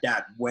 Dad,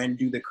 when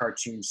do the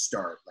cartoons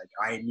start? Like,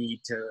 I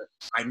need to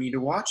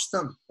watch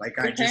them. Like,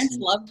 your parents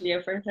loved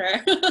you for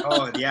sure.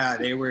 Oh yeah,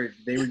 they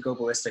would go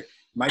ballistic.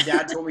 My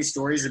dad told me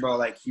stories about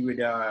like he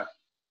would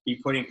be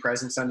putting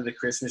presents under the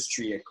Christmas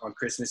tree on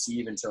Christmas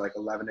Eve until like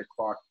 11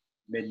 o'clock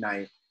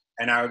midnight.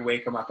 And I would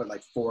wake him up at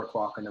like 4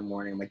 o'clock in the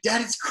morning. I'm like,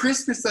 Dad, it's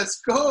Christmas. Let's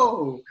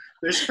go.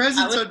 There's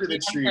presents under the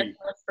tree.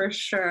 For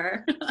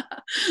sure.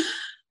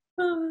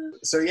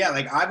 So yeah,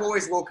 like I've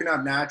always woken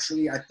up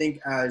naturally. I think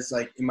as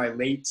like in my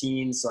late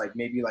teens, like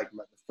maybe like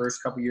the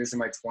first couple years of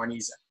my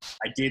 20s,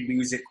 I did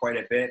lose it quite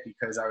a bit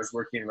because I was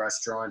working in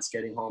restaurants,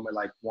 getting home at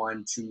like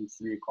 1, 2,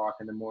 3 o'clock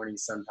in the morning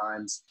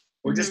sometimes,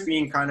 or just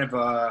being kind of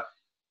a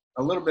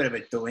little bit of a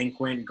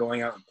delinquent,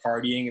 going out and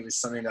partying. It was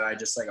something that I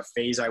just like a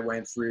phase I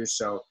went through.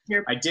 So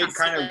I did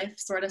kind of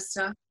sort of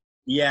stuff.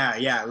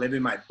 Yeah,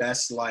 living my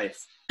best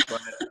life.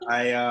 But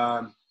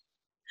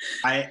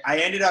I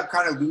ended up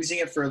kind of losing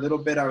it for a little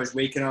bit. I was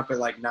waking up at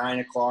like 9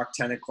 o'clock,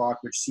 10 o'clock,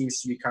 which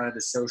seems to be kind of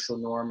the social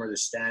norm or the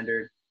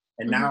standard.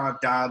 And now I've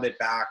dialed it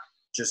back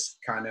just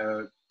kind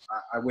of,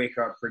 I wake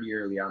up pretty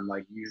early. I'm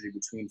like usually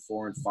between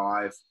 4 and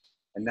 5,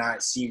 and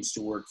that seems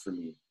to work for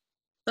me.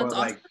 That's but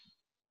awesome. like,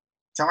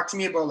 talk to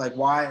me about like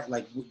why,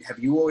 like, have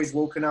you always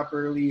woken up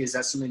early? Is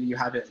that something that you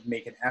had to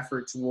make an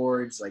effort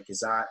towards? Like, is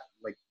that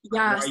like,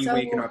 Yeah, why are you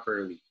waking up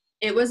early?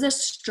 It was a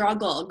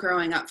struggle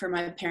growing up for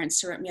my parents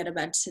to rip me out of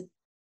bed to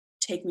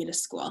take me to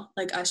school.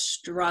 Like a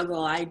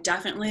struggle. I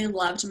definitely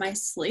loved my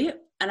sleep.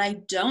 And I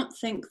don't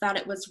think that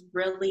it was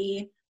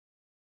really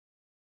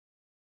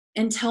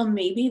until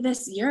maybe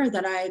this year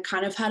that I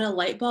kind of had a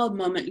light bulb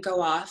moment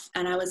go off.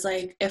 And I was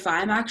like, if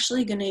I'm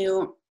actually going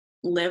to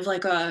live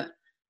like a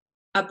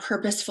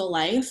purposeful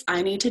life,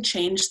 I need to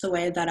change the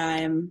way that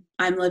I'm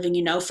living.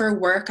 You know, for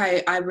work,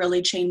 I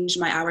really changed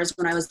my hours.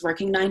 When I was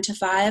working 9 to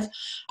 5,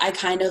 I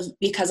kind of,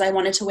 because I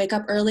wanted to wake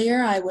up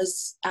earlier, I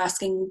was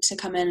asking to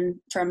come in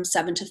from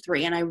 7 to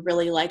 3, and I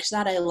really liked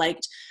that. I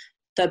liked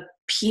the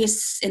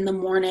peace in the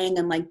morning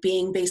and like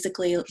being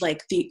basically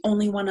like the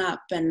only one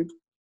up, and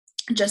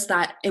just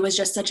that it was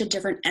just such a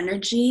different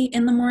energy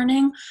in the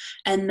morning.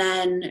 And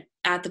then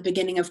at the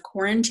beginning of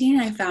quarantine,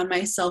 I found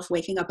myself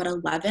waking up at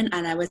 11,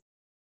 and I was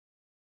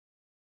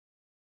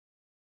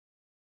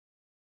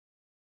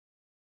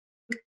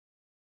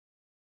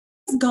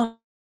going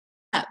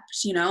up,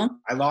 you know.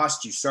 I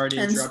lost you. Sorry to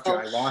interrupt you.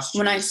 I lost you.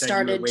 When You I said you were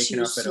started waking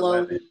to up at slowly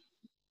 11.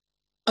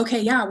 Okay,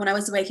 yeah, when I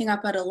was waking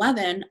up at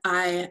 11,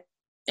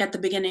 at the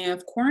beginning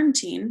of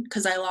quarantine,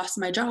 because I lost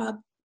my job,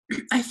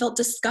 I felt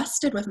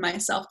disgusted with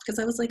myself because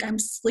I was like, I'm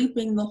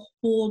sleeping the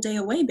whole day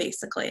away,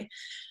 basically.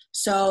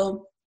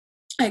 So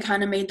I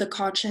kind of made the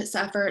conscious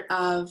effort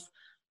of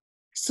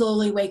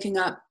slowly waking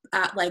up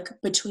at like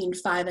between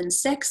 5 and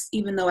 6,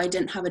 even though I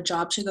didn't have a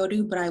job to go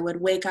to, but I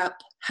would wake up,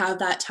 have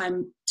that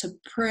time to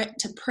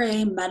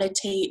pray,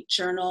 meditate,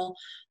 journal.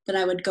 Then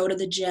I would go to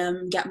the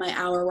gym, get my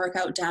hour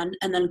workout done,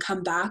 and then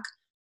come back.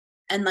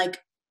 And like,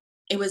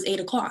 it was 8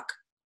 o'clock,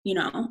 you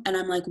know? And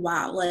I'm like,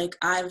 wow, like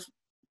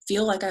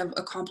feel like I've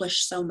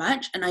accomplished so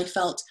much. And I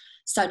felt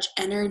such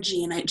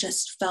energy, and I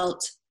just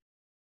felt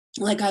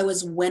like I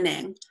was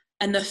winning.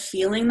 And the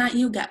feeling that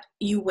you get,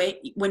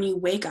 when you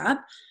wake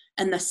up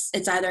and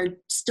it's either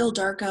still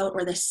dark out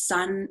or the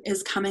sun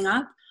is coming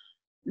up,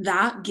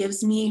 that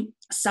gives me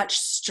such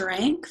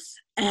strength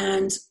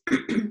and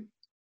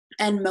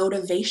and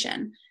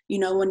motivation. You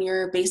know, when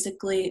you're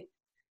basically,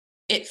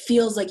 it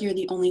feels like you're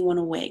the only one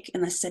awake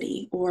in the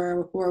city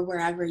or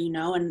wherever, you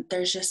know, and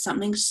there's just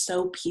something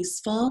so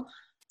peaceful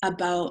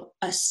about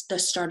the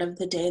start of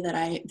the day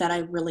that I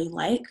really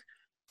like.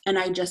 And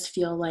I just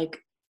feel like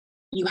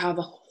you have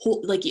a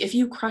whole, like if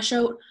you crush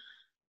out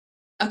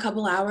a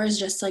couple hours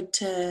just like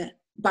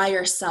by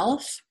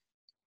yourself,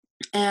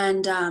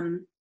 and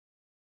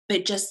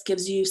it just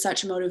gives you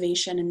such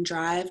motivation and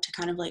drive to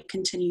kind of like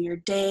continue your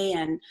day,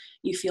 and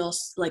you feel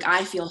like,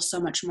 I feel so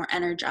much more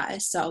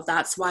energized. So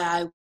that's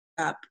why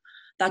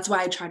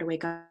I try to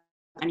wake up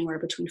anywhere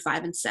between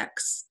 5 and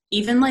 6.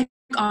 Even like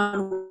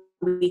on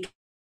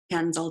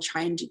weekends, I'll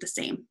try and do the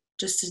same,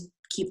 just to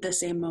keep the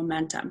same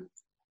momentum.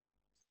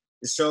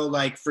 So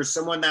like for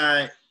someone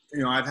that,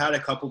 you know, I've had a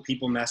couple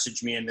people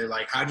message me and they're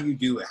like, how do you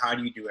do it? How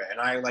do you do it?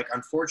 And I like,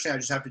 unfortunately, I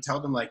just have to tell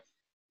them like,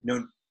 you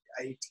know,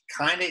 it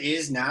kind of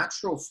is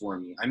natural for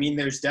me. I mean,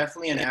 there's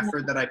definitely an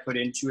effort that I put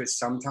into it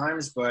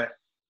sometimes, but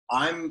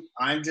I'm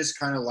just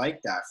kind of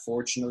like that.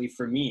 Fortunately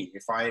for me,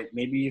 if I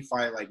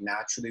like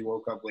naturally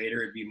woke up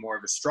later, it'd be more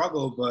of a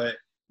struggle, but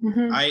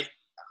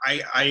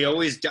I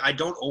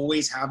don't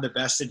always have the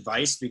best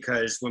advice,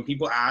 because when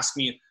people ask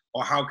me,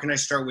 well, how can I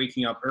start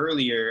waking up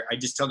earlier? I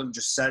just tell them,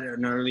 just set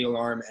an early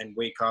alarm and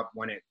wake up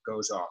when it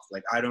goes off.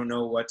 Like, I don't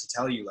know what to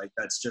tell you. Like,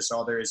 that's just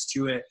all there is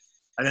to it.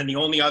 And then the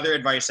only other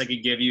advice I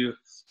could give you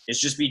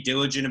is just be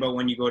diligent about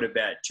when you go to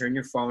bed. Turn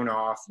your phone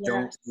off. Yes.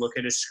 Don't look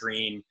at a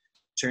screen.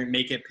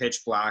 Make it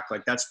pitch black.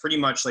 Like, that's pretty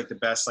much like the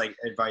best like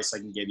advice I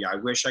can give you. I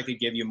wish I could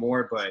give you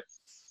more, but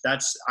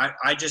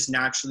I just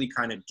naturally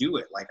kind of do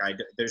it. Like,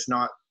 there's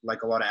not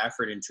like a lot of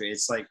effort into it.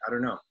 It's like, I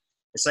don't know.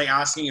 It's like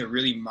asking a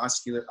really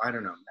muscular, I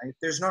don't know.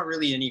 There's not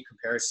really any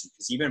comparison,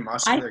 because even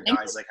muscular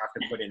guys like have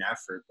to put in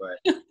effort,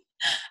 but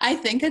I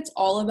think it's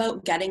all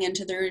about getting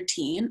into the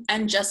routine,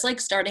 and just like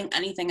starting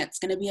anything, it's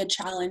going to be a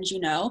challenge, you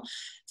know.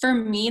 For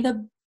me,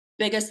 the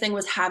biggest thing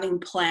was having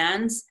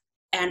plans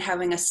and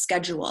having a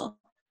schedule.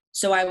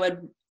 So I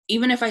would,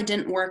 even if I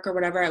didn't work or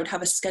whatever, I would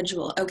have a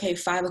schedule. Okay,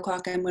 5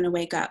 o'clock, I'm going to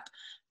wake up.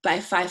 By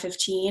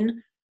 5:15,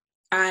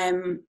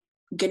 I'm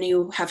going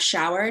to have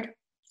showered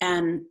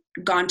and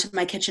gone to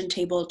my kitchen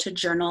table to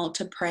journal,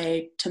 to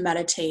pray, to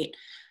meditate,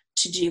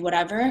 to do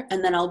whatever.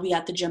 And then I'll be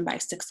at the gym by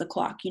 6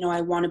 o'clock. You know,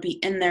 I want to be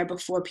in there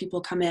before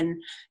people come in,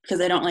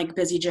 because I don't like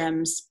busy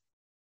gyms.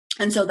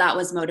 And so that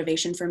was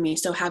motivation for me.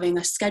 So having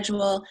a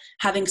schedule,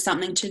 having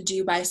something to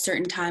do by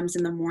certain times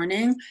in the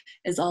morning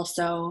is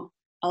also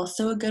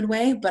a good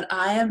way. But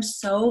I am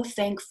so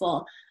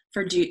thankful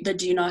for the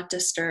do not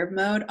disturb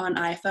mode on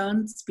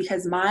iPhones,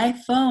 because my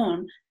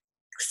phone,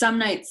 some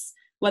nights,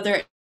 whether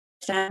it's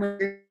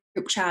family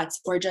group chats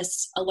or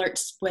just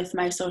alerts with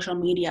my social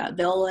media,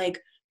 they'll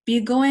like be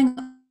going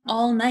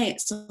all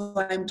night. So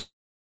I'm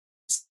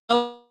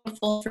so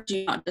full for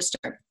do not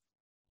disturb.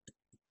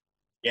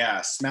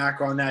 Yeah,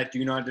 smack on that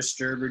do not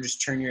disturb, or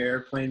just turn your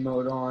airplane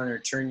mode on, or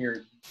turn your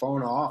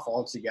phone off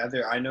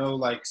altogether. I know,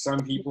 like, some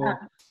people, Yeah.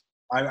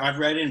 I've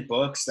read in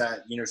books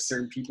that, you know,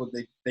 certain people,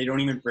 they don't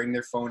even bring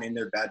their phone in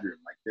their bedroom.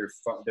 Like,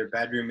 their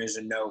bedroom is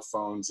a no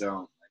phone zone.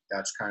 Like,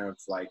 that's kind of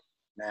like,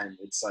 man,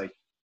 it's like,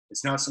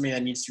 it's not somebody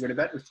that needs to go to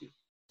bed with you.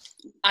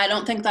 I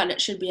don't think that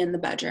it should be in the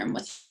bedroom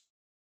with,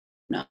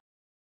 no.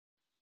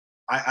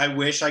 I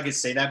wish I could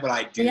say that, but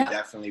I do Yeah.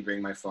 definitely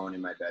bring my phone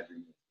in my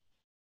bedroom.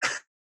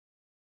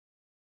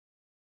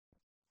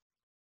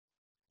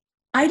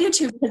 I do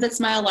too, because it's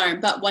my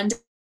alarm, but one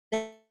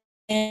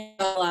day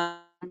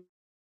I'll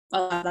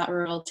allow that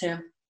rule too.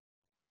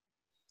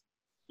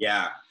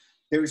 Yeah.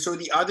 So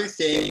the other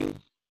thing,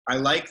 I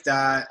like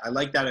that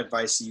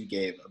advice that you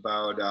gave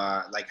about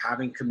like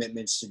having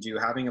commitments to do,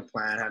 having a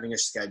plan, having a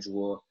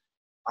schedule.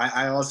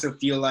 I also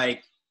feel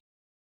like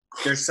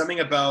there's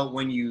something about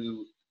when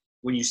you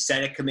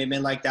set a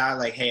commitment like that,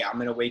 like, hey, I'm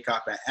going to wake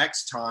up at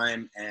X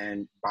time,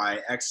 and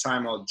by X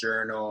time I'll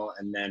journal,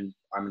 and then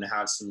I'm going to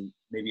have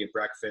maybe a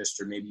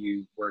breakfast, or maybe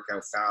you work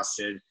out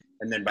fasted,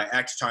 and then by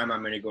X time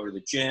I'm going to go to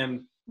the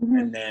gym. Mm-hmm.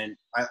 And then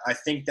I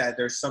think that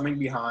there's something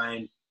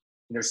behind,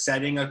 you know,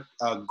 setting a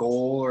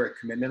goal or a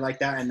commitment like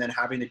that, and then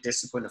having the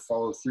discipline to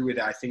follow through with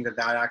it. I think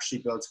that actually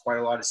builds quite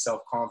a lot of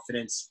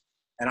self-confidence.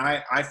 And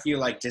I feel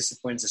like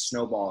discipline's a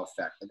snowball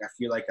effect. Like, I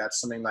feel like that's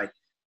something, like,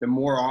 the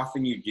more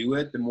often you do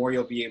it, the more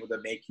you'll be able to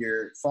make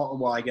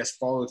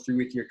follow through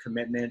with your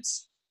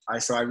commitments.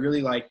 So I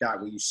really like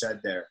that, what you said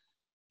there.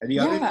 And the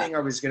other thing I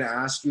was going to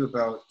ask you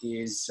about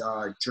is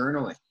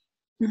journaling.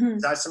 Mm-hmm.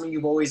 Is that something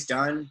you've always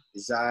done?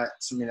 Is that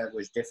something that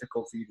was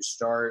difficult for you to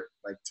start?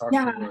 Like, talk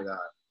to me about that.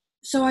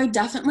 So I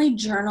definitely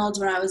journaled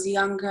when I was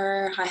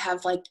younger. I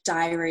have, like,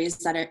 diaries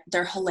that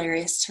they're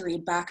hilarious to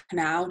read back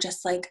now.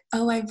 Just like,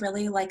 oh, I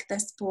really like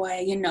this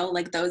boy, you know,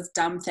 like those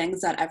dumb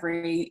things that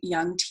every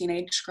young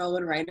teenage girl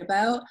would write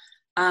about.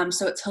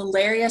 So it's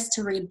hilarious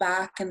to read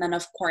back. And then,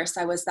 of course,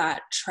 I was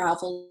that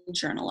travel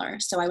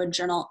journaler. So I would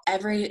journal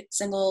every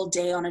single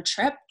day on a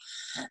trip.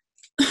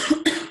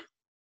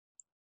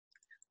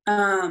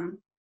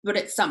 But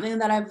it's something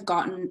that I've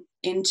gotten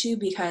into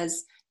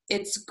because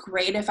it's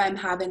great if I'm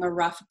having a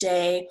rough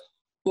day,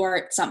 or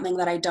it's something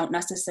that I don't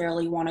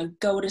necessarily want to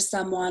go to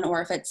someone,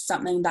 or if it's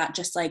something that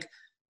just, like,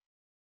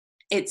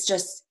 it's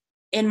just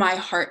in my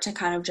heart to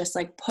kind of just,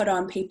 like, put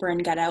on paper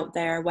and get out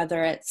there,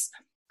 whether it's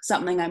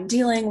something I'm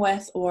dealing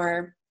with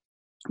or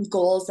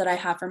goals that I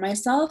have for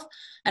myself.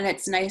 And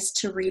it's nice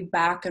to read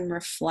back and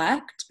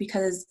reflect,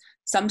 because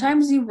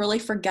sometimes you really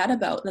forget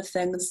about the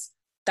things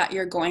that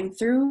you're going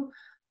through,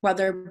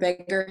 whether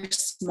big or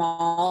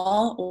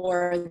small,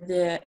 or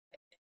the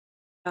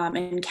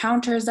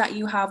encounters that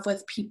you have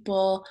with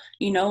people.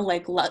 You know,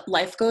 like,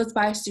 life goes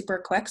by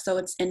super quick, so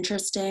it's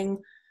interesting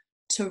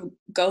to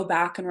go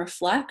back and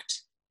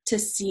reflect to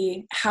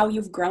see how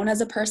you've grown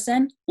as a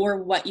person,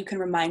 or what you can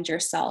remind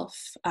yourself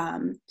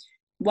of.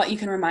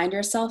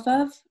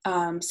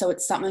 So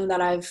it's something that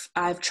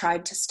I've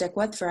tried to stick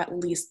with for at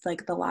least,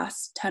 like, the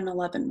last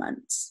 10-11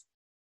 months.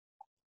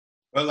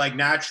 But, like,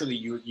 naturally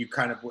you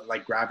kind of,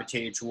 like,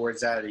 gravitated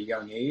towards that at a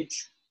young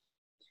age?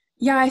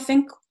 Yeah, I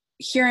think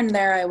here and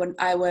there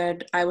I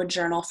would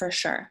journal for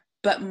sure,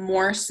 but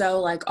more so,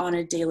 like, on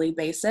a daily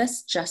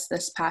basis just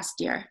this past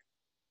year.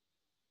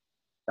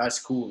 That's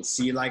cool.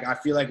 See, like, I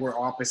feel like we're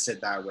opposite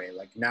that way.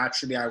 Like,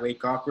 naturally I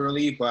wake up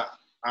early, but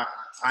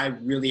I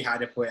really had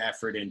to put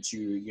effort into,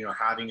 you know,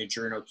 having a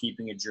journal,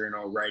 keeping a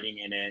journal, writing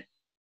in it.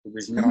 It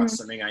was not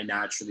something I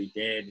naturally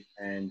did.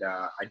 And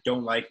I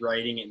don't like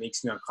writing. It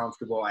makes me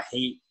uncomfortable. I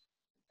hate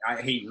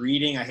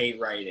reading. I hate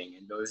writing.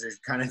 And those are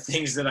kind of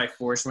things that I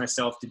force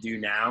myself to do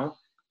now.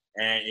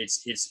 And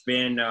it's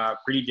been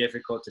pretty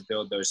difficult to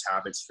build those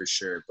habits for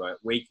sure. But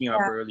waking up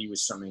early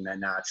was something that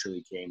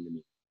naturally came to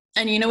me.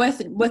 And, you know,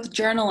 with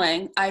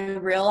journaling, I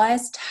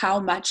realized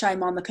how much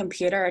I'm on the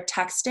computer or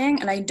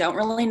texting, and I don't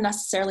really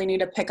necessarily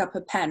need to pick up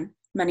a pen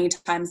many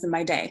times in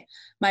my day.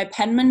 My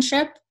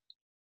penmanship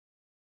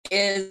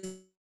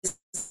is,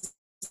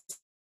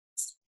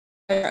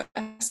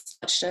 let's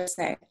just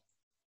say.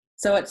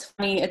 So it's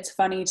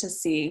funny to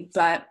see,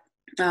 but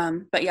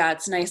yeah,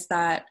 it's nice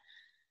that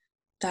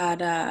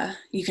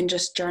you can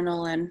just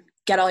journal and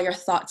get all your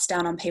thoughts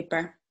down on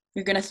paper.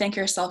 You're going to thank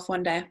yourself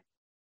one day.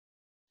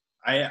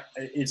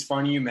 It's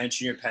funny you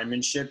mention your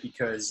penmanship,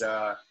 because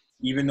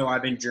even though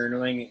I've been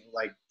journaling,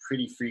 like,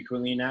 pretty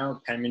frequently now,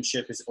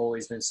 penmanship has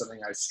always been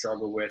something I've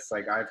struggled with.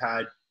 Like, I've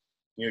had,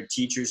 you know,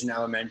 teachers in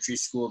elementary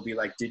school be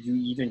like, did you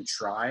even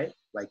try?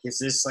 Like, is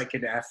this, like,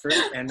 an effort?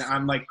 And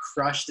I'm, like,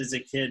 crushed as a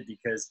kid,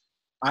 because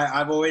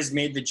I've always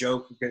made the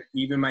joke,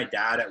 even my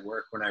dad at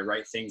work, when I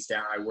write things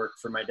down, I work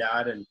for my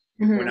dad, and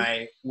when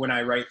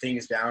I write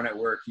things down at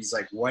work, he's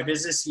like, what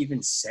does this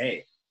even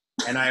say?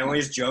 And I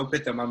always joke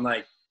with him, I'm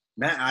like,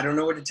 man, I don't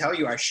know what to tell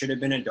you. I should have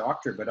been a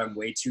doctor, but I'm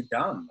way too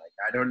dumb. Like,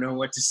 I don't know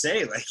what to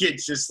say. Like,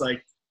 it's just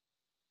like,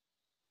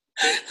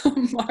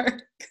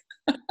 Mark.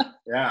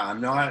 Yeah,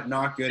 I'm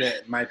not good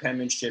at, my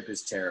penmanship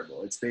is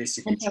terrible. It's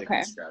basically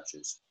chicken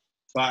scratches.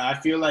 But I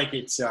feel like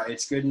it's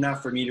good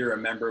enough for me to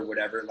remember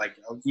whatever. Like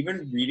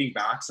even reading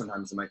back,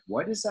 sometimes I'm like,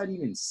 what does that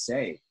even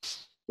say?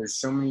 There's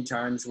so many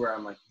times where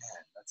I'm like,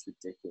 man, that's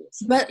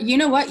ridiculous. But you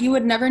know what? You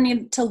would never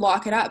need to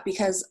lock it up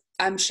because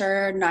I'm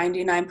sure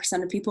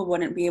 99% of people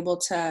wouldn't be able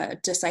to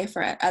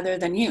decipher it other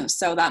than you.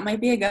 So that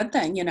might be a good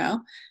thing, you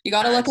know? You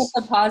got to look at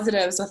the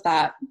positives with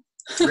that.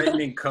 It's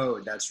written in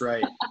code. That's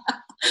right.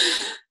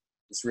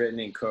 It's written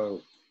in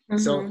code. Mm-hmm.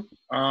 So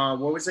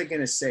what was I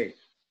going to say?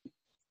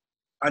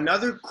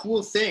 Another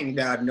cool thing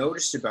that I've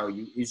noticed about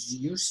you is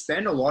you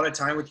spend a lot of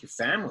time with your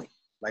family.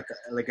 Like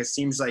it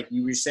seems like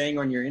you were saying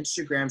on your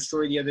Instagram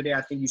story the other day,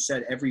 I think you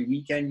said every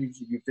weekend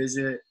you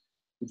visit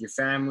with your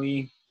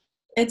family.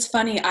 It's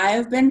funny.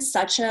 I've been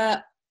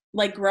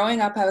growing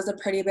up, I was a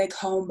pretty big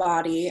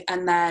homebody.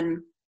 And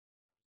then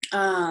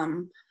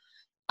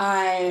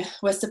I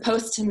was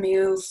supposed to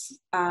move,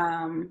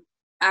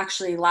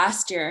 actually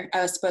last year,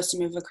 I was supposed to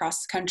move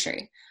across the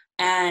country.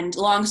 And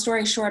long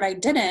story short, I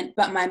didn't,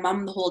 but my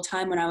mom the whole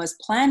time when I was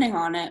planning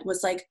on it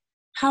was like,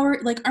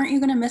 aren't you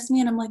going to miss me?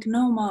 And I'm like,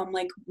 no, Mom,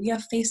 like we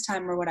have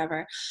FaceTime or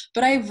whatever.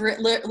 But I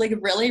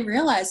really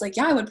realized like,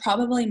 yeah, I would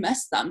probably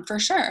miss them for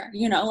sure.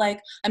 You know, like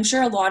I'm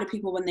sure a lot of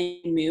people when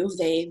they move,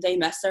 they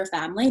miss their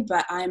family,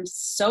 but I'm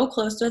so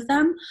close with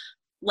them.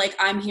 Like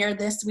I'm here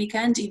this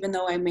weekend, even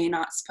though I may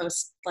not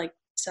supposed like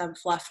to have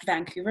left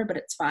Vancouver, but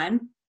it's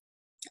fine.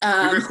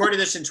 You recorded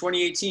this in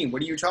 2018.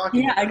 What are you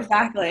talking about? Yeah,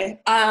 exactly.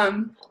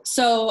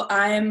 So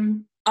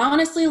I'm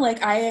honestly,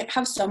 like, I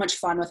have so much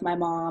fun with my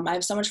mom. I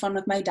have so much fun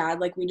with my dad.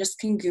 Like, we just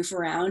can goof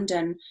around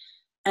and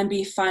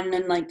be fun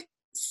and, like,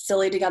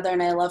 silly together.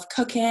 And I love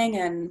cooking.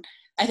 And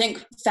I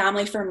think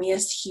family for me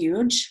is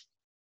huge.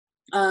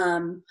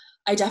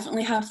 I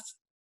definitely have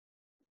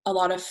a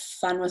lot of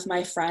fun with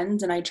my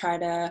friends, and I try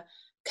to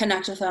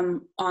connect with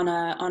them on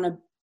a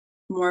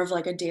more of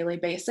like a daily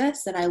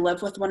basis. And I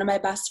live with one of my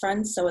best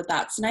friends, so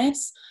that's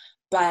nice.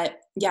 But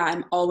yeah,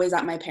 I'm always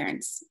at my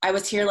parents'. I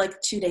was here like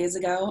 2 days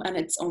ago and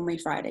it's only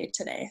Friday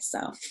today,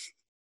 so.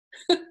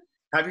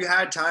 Have you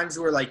had times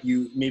where like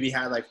you maybe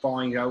had like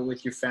falling out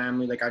with your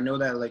family? Like I know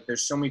that like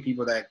there's so many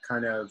people that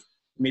kind of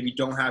maybe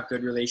don't have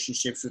good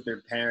relationships with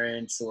their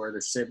parents or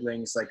their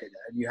siblings. Like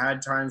have you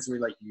had times where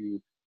like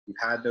you've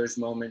had those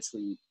moments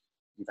where you've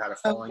had a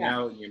falling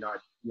out and you're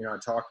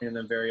not talking to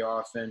them very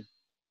often?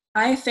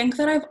 I think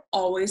that I've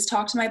always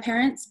talked to my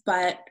parents,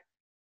 but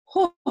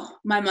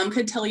my mom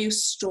could tell you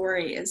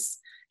stories.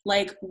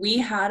 Like we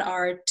had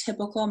our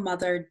typical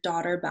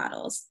mother-daughter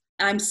battles.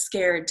 I'm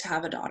scared to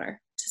have a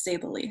daughter, to say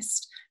the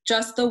least.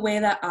 Just the way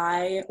that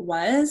I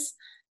was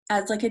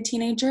as like a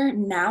teenager,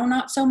 now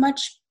not so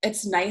much.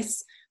 It's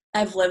nice.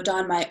 I've lived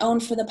on my own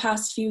for the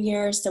past few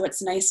years, so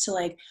it's nice to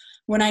like,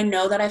 when I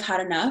know that I've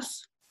had enough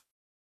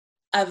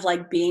of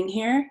like being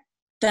here,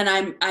 then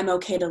I'm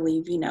okay to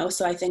leave, you know?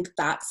 So I think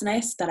that's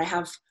nice that I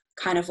have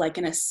kind of like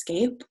an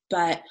escape,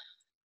 but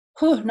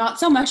not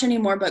so much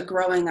anymore. But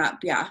growing up,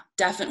 yeah,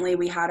 definitely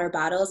we had our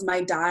battles.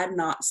 My dad,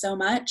 not so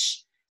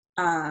much.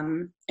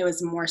 It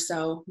was more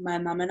so my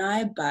mom and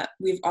I, but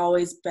we've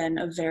always been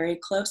a very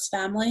close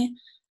family.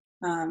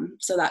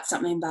 So that's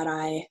something that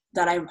I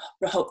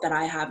hope that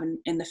I have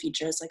in the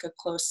future, is like a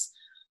close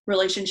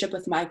relationship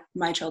with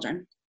my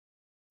children.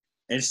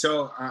 And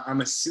so I'm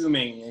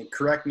assuming, and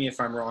correct me if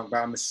I'm wrong, but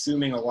I'm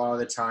assuming a lot of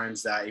the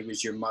times that it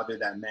was your mother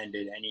that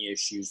mended any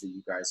issues that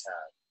you guys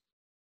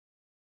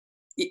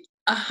had.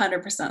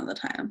 100% of the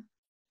time.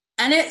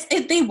 And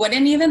they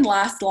wouldn't even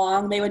last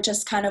long. They would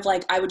just kind of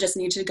like, I would just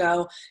need to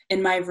go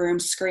in my room,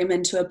 scream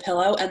into a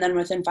pillow. And then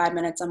within 5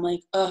 minutes, I'm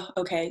like, oh,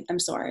 okay, I'm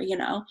sorry. You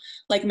know,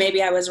 like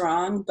maybe I was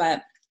wrong,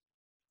 but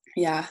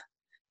yeah,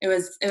 it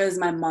was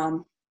my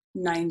mom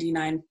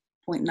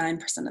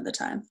 99.9% of the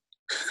time.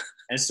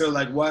 And so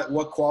like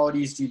what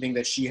qualities do you think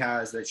that she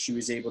has that she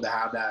was able to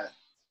have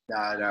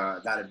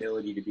that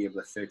ability to be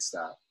able to fix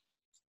that?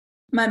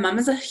 My mom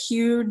is a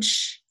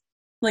huge,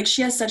 like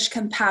she has such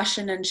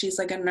compassion, and she's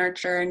like a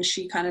nurturer, and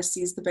she kind of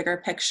sees the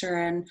bigger picture,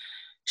 and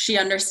she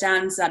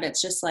understands that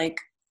it's just like,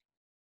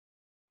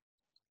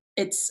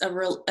 it's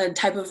a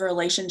type of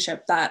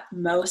relationship that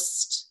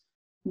most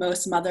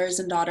mothers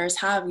and daughters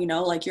have, you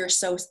know, like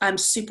I'm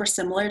super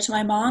similar to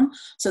my mom.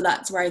 So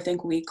that's where I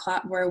think we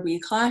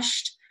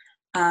clashed.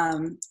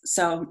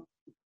 So,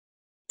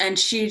 and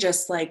she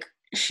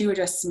would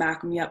just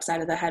smack me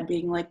upside of the head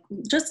being like,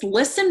 just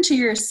listen to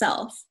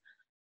yourself.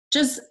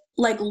 Just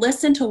like,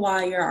 listen to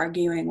why you're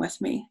arguing with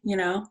me, you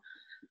know?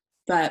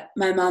 But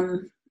my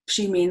mom,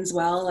 she means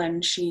well,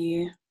 and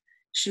she's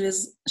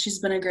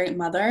been a great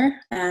mother,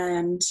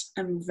 and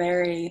I'm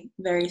very,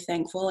 very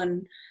thankful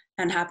and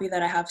happy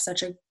that I have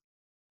such a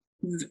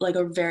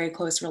very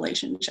close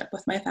relationship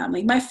with my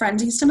family. My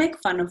friends used to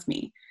make fun of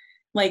me.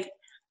 Like,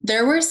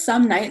 there were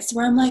some nights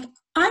where I'm like,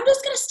 I'm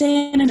just going to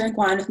stay in and drink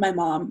wine with my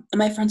mom. And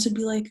my friends would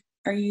be like,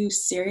 are you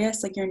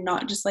serious? Like, you're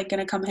not just like going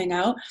to come hang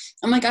out?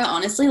 I'm like, I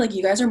honestly, like,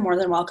 you guys are more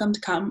than welcome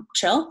to come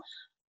chill,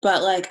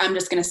 but like, I'm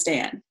just going to stay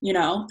in, you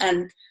know?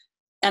 And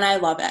I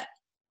love it.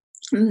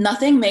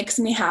 Nothing makes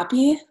me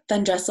happy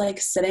than just like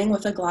sitting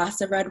with a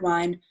glass of red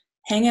wine,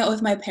 hang out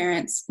with my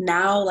parents.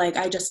 Now, like,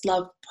 I just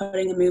love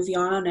putting a movie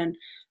on and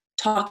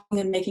talking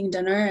and making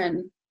dinner.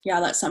 And yeah,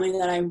 that's something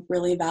that I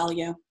really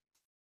value.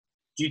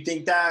 Do you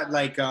think that,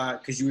 like,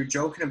 because you were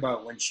joking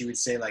about when she would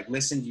say, like,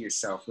 listen to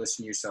yourself.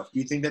 Do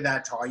you think that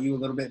that taught you a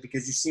little bit?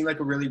 Because you seem like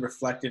a really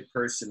reflective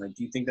person. Like,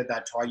 do you think that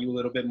that taught you a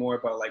little bit more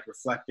about, like,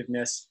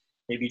 reflectiveness?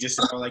 Maybe just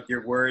about, like,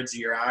 your words or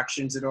your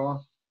actions at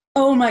all?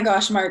 Oh my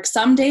gosh, Mark.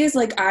 Some days,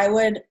 like, I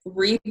would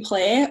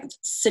replay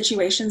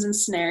situations and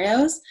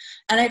scenarios,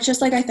 and it's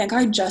just like, I think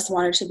I just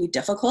wanted to be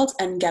difficult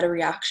and get a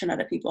reaction out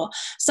of people.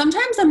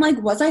 Sometimes I'm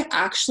like, was I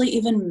actually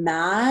even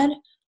mad?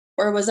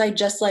 Or was I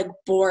just like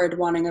bored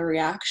wanting a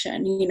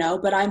reaction, you know?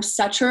 But I'm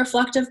such a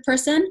reflective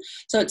person.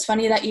 So it's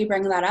funny that you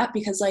bring that up,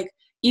 because like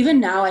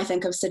even now I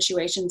think of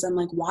situations, I'm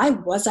like, why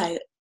was I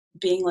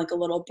being like a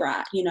little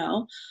brat, you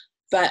know?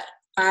 But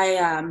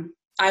I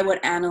would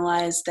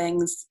analyze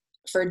things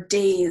for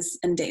days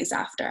and days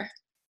after.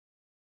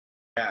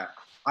 Yeah.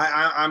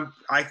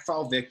 I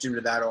fall victim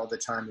to that all the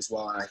time as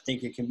well. And I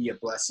think it can be a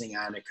blessing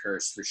and a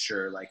curse for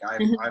sure. Like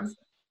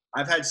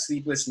I've had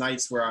sleepless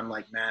nights where I'm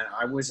like, man,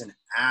 I was an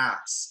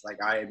ass. Like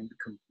I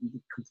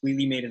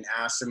completely made an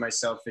ass of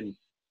myself in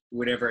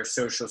whatever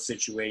social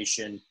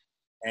situation.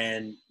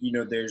 And, you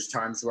know, there's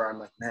times where I'm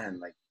like, man,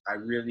 like I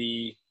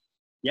really,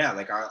 yeah,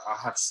 like I'll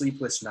have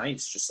sleepless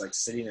nights just like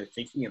sitting there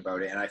thinking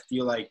about it. And I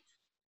feel like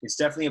it's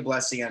definitely a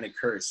blessing and a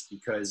curse,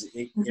 because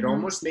it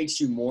almost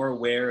makes you more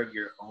aware of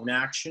your own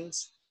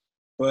actions,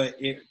 but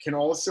it can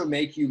also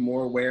make you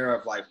more aware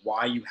of like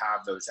why you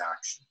have those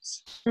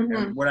actions.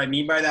 And what I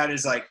mean by that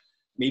is like,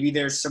 maybe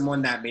there's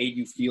someone that made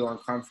you feel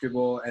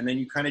uncomfortable, and then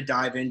you kind of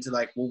dive into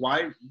like, well,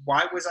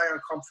 why was I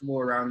uncomfortable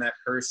around that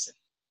person?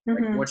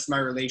 Like, what's my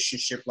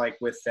relationship like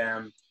with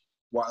them?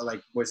 What,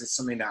 like, was it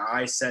something that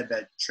I said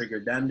that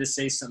triggered them to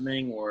say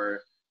something,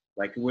 or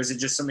like, was it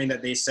just something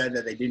that they said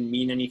that they didn't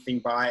mean anything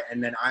by?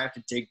 And then I have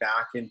to dig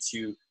back into,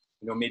 you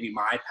know, maybe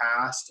my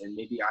past, and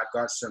maybe I've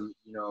got some,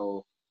 you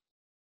know,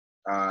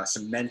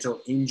 some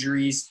mental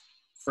injuries,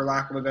 for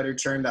lack of a better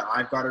term, that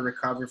I've got to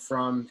recover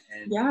from,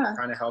 and it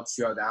kind of helps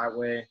you out that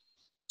way.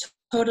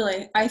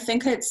 Totally. I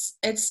think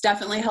it's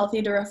definitely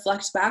healthy to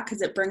reflect back,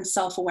 because it brings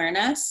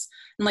self-awareness.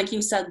 And like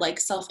you said, like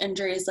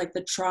self-injury is like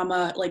the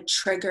trauma, like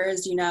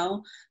triggers, you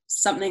know,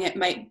 something. It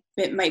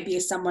might be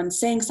someone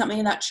saying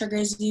something that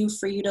triggers you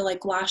for you to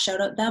like lash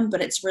out at them,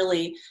 but it's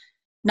really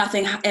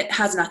nothing. It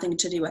has nothing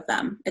to do with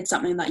them. It's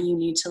something that you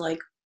need to like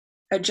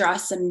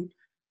address and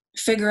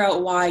figure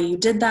out why you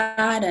did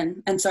that.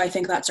 And so I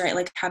think that's right.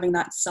 Like having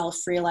that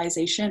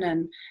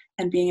self-realization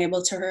and being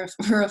able to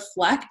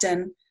reflect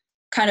and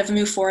kind of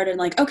move forward and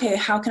like, okay,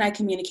 how can I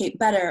communicate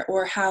better?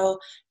 Or how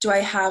do I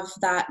have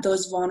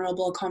those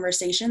vulnerable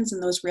conversations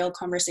and those real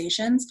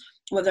conversations,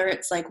 whether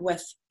it's like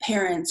with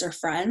parents or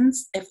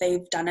friends, if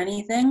they've done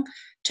anything,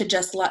 to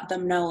just let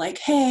them know like,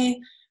 hey,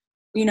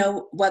 you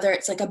know, whether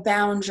it's like a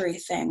boundary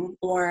thing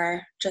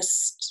or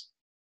just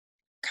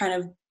kind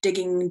of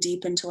digging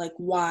deep into like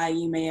why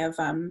you may have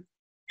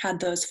had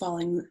those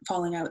falling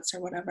outs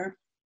or whatever.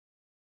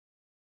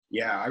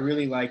 Yeah, I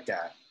really like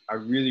that. I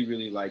really,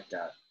 really like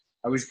that.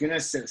 I was gonna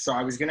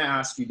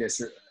ask you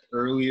this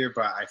earlier,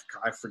 but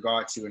I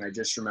forgot to, and I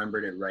just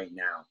remembered it right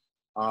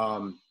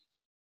now.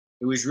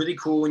 It was really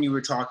cool when you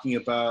were talking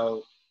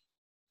about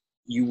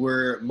you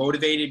were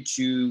motivated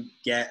to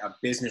get a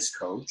business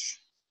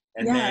coach,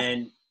 and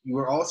then you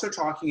were also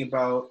talking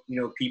about, you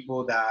know,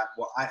 people that,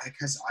 well,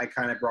 because I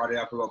kind of brought it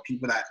up about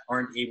people that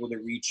aren't able to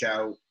reach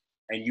out,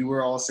 and you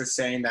were also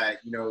saying that,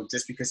 you know,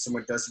 just because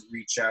someone doesn't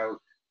reach out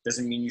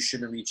doesn't mean you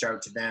shouldn't reach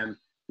out to them.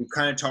 We've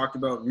kind of talked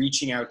about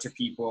reaching out to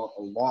people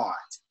a lot.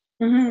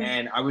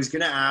 And I was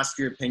going to ask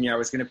your opinion. I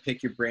was going to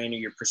pick your brain or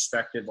your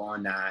perspective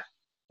on that,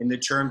 in the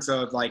terms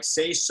of like,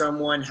 say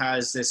someone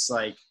has this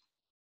like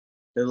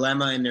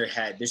dilemma in their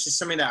head. This is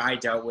something that I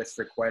dealt with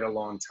for quite a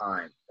long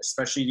time,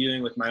 especially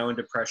dealing with my own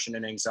depression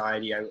and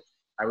anxiety.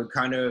 I would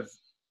kind of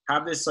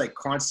have this like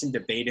constant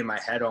debate in my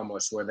head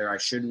almost, whether I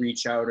should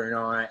reach out or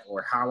not,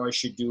 or how I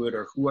should do it,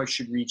 or who I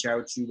should reach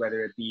out to,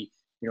 whether it be,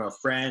 you know, a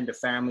friend, a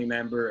family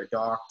member, a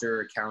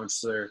doctor, a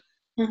counselor,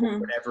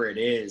 whatever it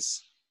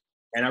is.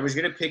 And I was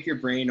going to pick your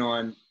brain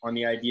on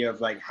the idea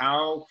of like,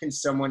 how can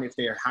someone, if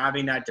they're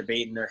having that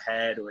debate in their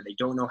head, or they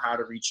don't know how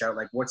to reach out,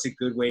 like what's a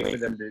good way for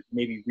them to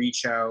maybe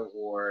reach out?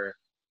 Or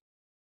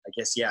I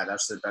guess, yeah,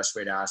 that's the best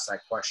way to ask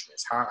that question,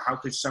 is how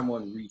could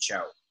someone reach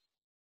out?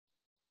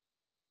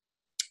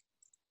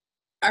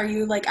 Are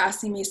you like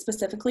asking me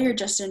specifically or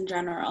just in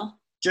general?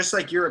 Just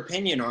like your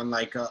opinion on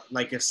like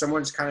if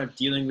someone's kind of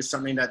dealing with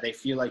something that they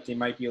feel like they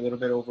might be a little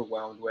bit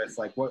overwhelmed with,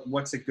 like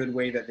what's a good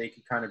way that they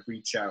could kind of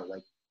reach out,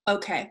 like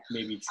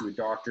maybe to a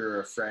doctor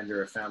or a friend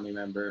or a family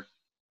member?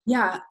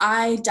 Yeah,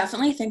 I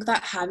definitely think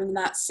that having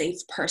that safe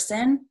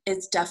person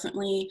is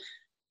definitely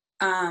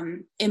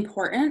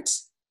important.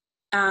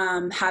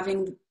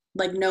 Having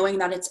like knowing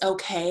that it's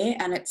okay,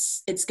 and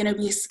it's going to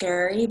be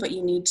scary, but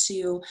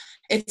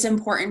it's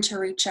important to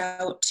reach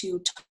out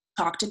to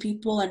talk to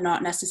people and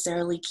not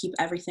necessarily keep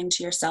everything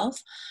to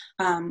yourself.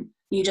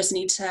 You just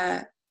need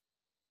to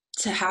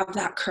have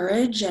that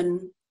courage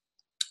and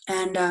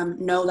and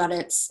know that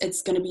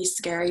it's going to be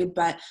scary,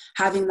 but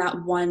having that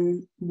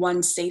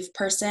one safe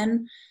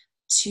person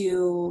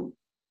to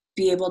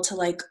be able to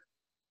like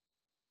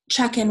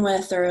check in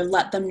with or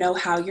let them know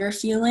how you're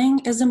feeling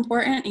is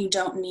important. You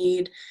don't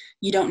need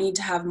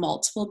to have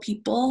multiple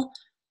people,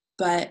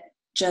 but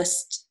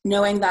just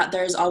knowing that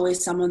there's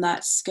always someone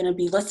that's going to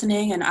be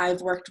listening. And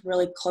I've worked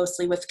really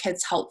closely with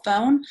Kids Help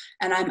Phone,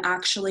 and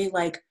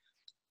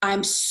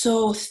I'm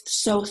so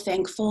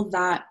thankful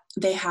that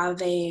they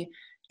have a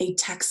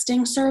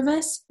texting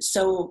service,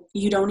 so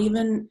you don't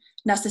even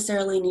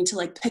necessarily need to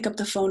like pick up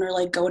the phone or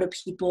like go to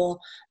people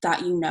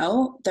that you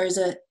know. There's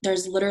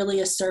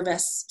literally a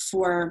service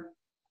for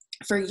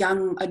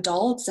young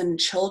adults and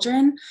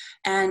children,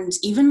 and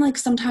even like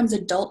sometimes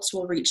adults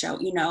will reach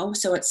out, you know.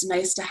 So it's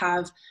nice to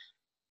have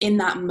in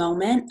that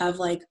moment of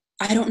like,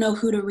 I don't know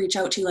who to reach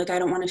out to, like I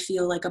don't want to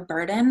feel like a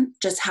burden,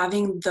 just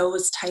having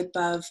those type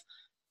of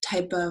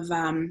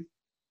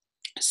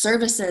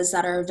services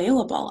that are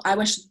available. I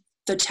wish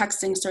the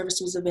texting service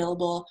was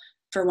available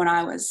for when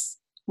I was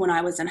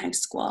in high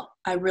school.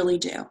 I really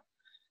do.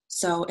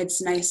 So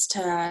it's nice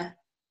to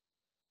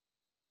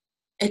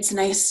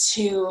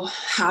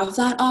have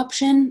that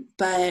option,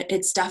 but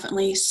it's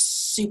definitely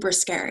super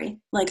scary.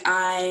 Like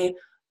I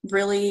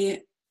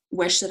really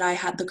wish that I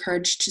had the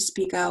courage to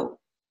speak out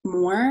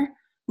more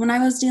when I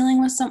was dealing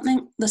with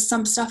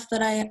some stuff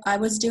that I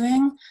was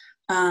doing.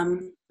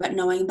 But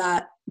knowing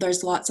that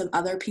there's lots of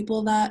other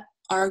people that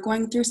are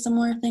going through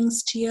similar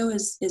things to you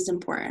is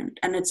important.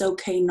 And it's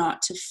okay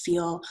not to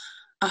feel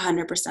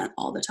 100%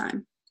 all the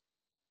time.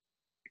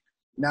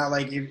 Now,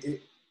 like,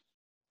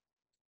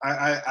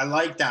 I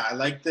like that. I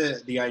like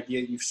the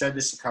idea. You've said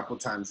this a couple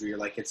of times where you're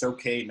like, it's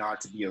okay not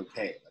to be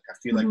okay. Like, I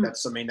feel like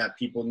that's something that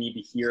people need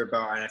to hear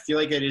about. And I feel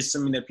like it is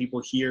something that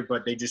people hear,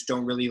 but they just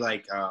don't really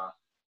like,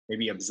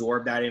 maybe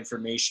absorb that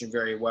information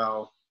very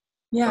well.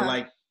 Yeah. But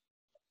like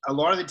a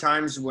lot of the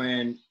times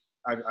when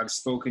I've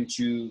spoken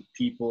to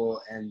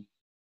people and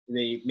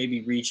they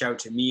maybe reach out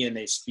to me and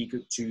they speak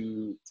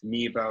to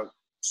me about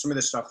some of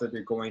the stuff that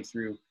they're going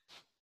through,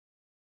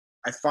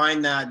 I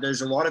find that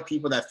there's a lot of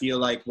people that feel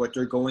like what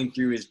they're going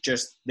through is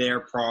just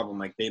their problem.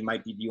 Like they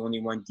might be the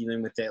only one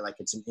dealing with it. Like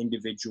it's an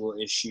individual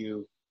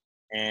issue.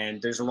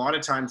 And there's a lot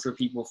of times where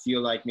people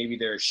feel like maybe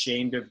they're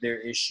ashamed of their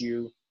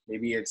issue.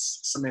 Maybe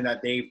it's something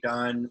that they've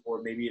done,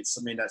 or maybe it's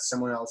something that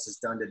someone else has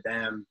done to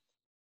them.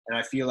 And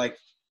I feel like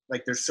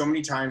there's so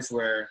many times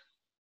where,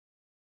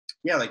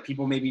 yeah, like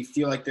people maybe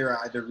feel like they're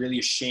either really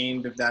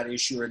ashamed of that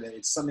issue or that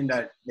it's something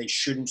that they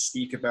shouldn't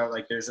speak about.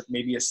 Like there's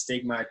maybe a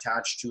stigma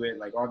attached to it.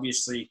 Like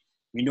obviously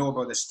we know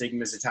about the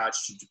stigmas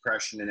attached to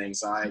depression and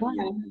anxiety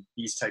and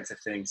these types of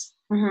things.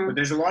 But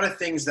there's a lot of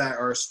things that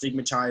are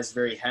stigmatized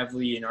very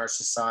heavily in our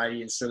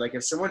society. And so like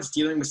if someone's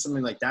dealing with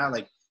something like that,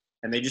 like,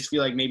 and they just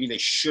feel like maybe they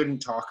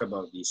shouldn't talk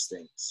about these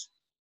things,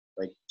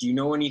 like, do you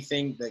know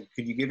anything that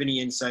could you give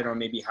any insight on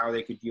maybe how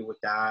they could deal with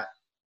that?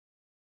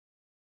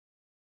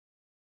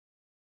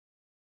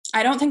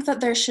 I don't think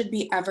that there should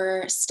be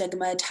ever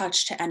stigma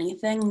attached to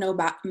anything, no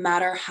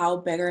matter how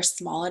big or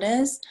small it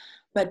is,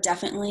 but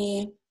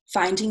definitely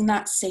finding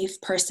that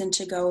safe person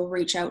to go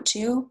reach out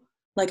to.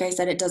 Like I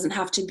said, it doesn't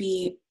have to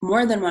be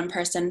more than one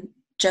person,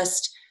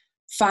 just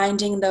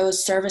finding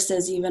those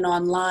services even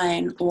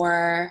online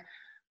or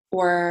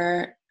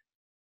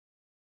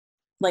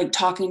like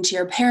talking to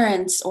your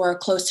parents or a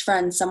close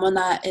friend, someone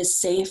that is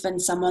safe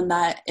and someone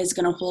that is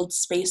going to hold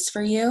space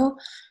for you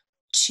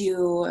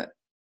to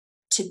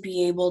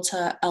be able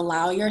to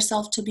allow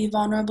yourself to be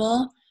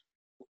vulnerable.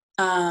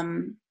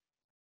 And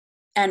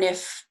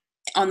if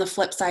on the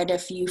flip side,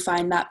 if you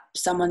find that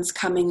someone's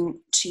coming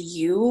to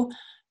you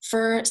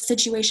for a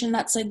situation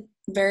that's like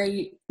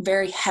very,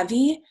 very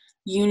heavy,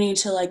 you need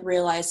to like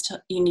realize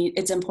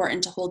it's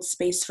important to hold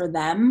space for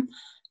them,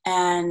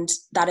 and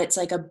that it's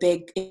like a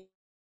big,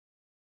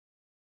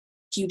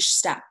 huge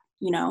step,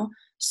 you know?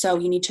 So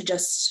you need to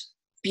just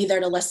be there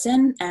to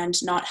listen and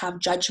not have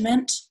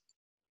judgment.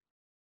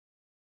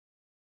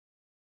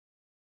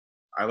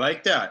 I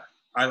like that.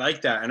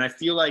 And I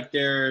feel like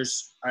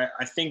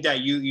I think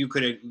that you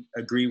could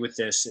agree with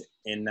this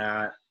in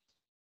that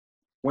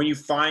when you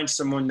find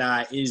someone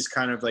that is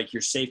kind of like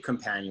your safe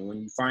companion,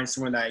 when you find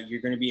someone that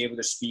you're going to be able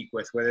to speak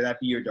with, whether that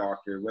be your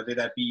doctor, whether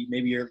that be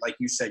maybe your, like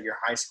you said, your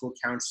high school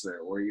counselor,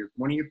 or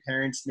one of your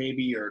parents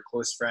maybe, or a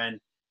close friend,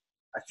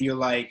 I feel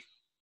like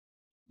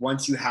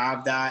once you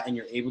have that and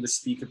you're able to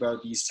speak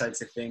about these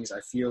types of things, I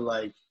feel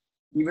like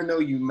even though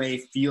you may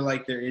feel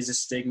like there is a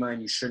stigma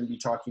and you shouldn't be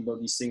talking about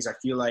these things, I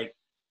feel like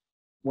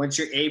once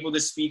you're able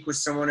to speak with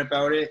someone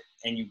about it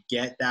and you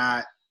get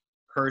that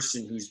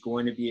person who's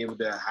going to be able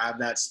to have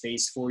that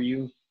space for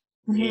you,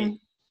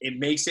 it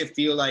makes it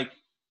feel like,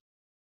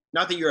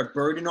 not that you're a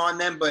burden on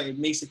them, but it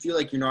makes it feel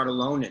like you're not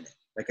alone in it.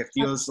 Like it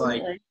feels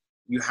like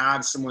you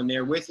have someone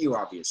there with you,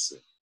 obviously.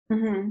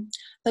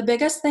 The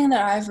biggest thing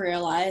that I've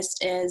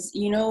realized is,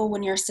 you know,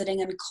 when you're sitting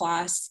in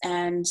class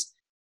and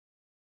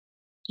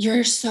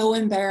you're so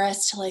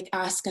embarrassed to like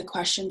ask a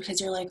question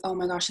because you're like, oh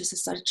my gosh, this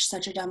is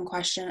such a dumb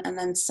question. And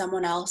then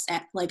someone else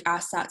like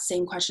asked that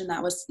same question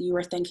that was you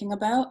were thinking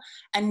about.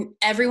 And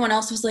everyone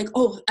else was like,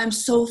 oh, I'm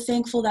so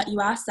thankful that you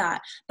asked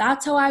that.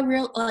 That's how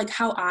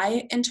how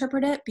I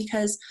interpret it,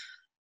 because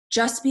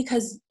just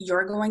because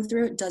you're going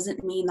through it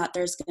doesn't mean that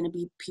there's going to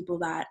be people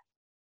that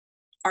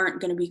aren't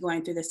going to be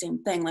going through the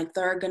same thing. Like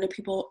there are going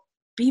to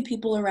be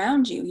people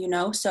around you, you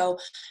know, so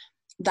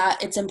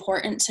that it's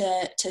important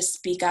to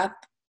speak up.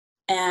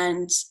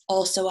 And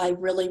also I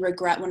really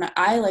regret when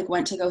I like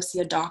went to go see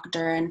a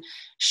doctor and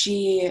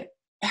she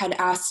had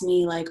asked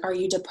me like, are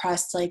you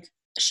depressed? Like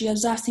she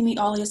was asking me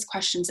all these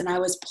questions and I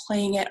was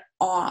playing it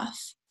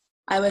off.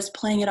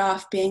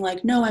 Being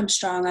like, no, I'm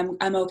strong.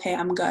 I'm okay.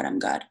 I'm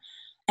good.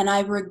 And I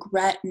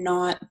regret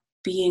not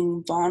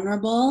being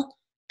vulnerable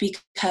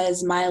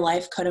because my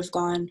life could have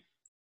gone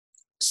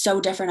so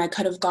different. I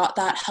could have got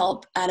that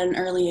help at an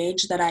early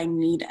age that I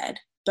needed,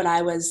 but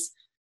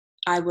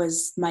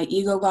my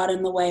ego got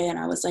in the way and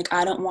I was like,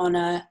 I don't want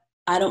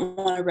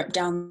to rip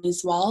down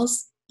these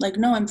walls. Like,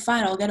 no, I'm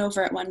fine. I'll get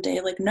over it one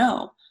day. Like,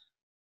 no,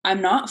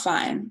 I'm not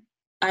fine.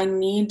 I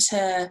need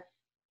to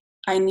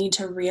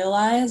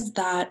realize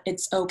that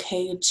it's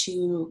okay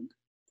to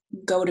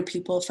go to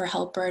people for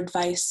help or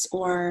advice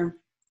or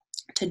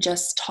to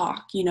just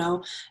talk, you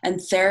know.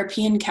 And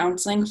therapy and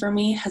counseling for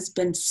me has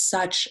been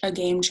such a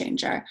game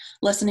changer.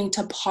 Listening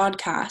to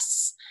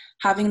podcasts,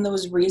 having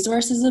those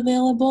resources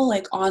available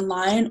like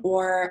online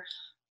or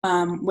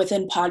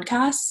within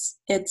podcasts,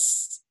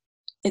 it's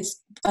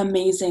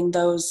amazing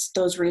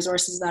those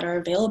resources that are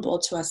available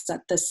to us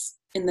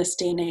in this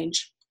day and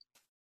age.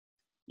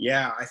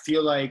 Yeah, I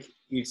feel like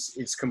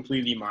it's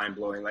completely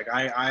mind-blowing. Like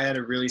I had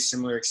a really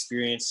similar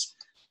experience.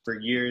 For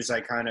years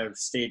I kind of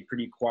stayed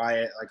pretty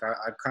quiet. Like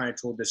I've kind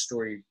of told this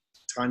story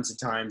tons of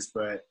times,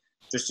 but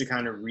just to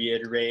kind of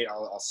reiterate,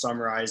 I'll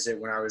summarize it.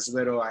 When I was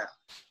little,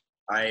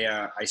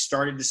 I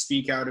started to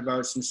speak out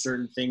about some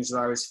certain things that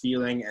I was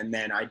feeling, and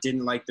then I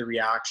didn't like the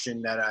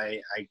reaction that I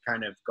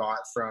kind of got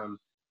from,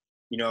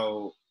 you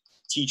know,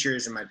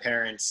 teachers and my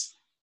parents,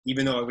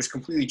 even though it was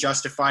completely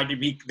justified to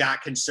be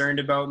that concerned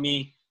about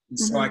me. And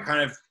so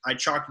I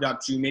chalked it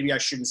up to maybe I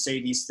shouldn't say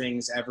these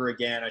things ever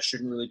again. I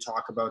shouldn't really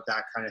talk about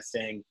that kind of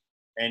thing.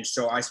 And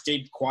so I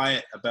stayed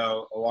quiet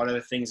about a lot of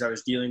the things I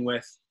was dealing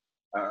with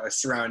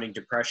surrounding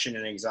depression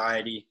and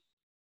anxiety.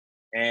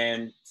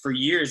 And for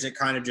years, it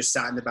kind of just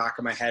sat in the back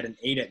of my head and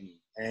ate at me.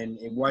 And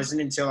it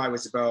wasn't until I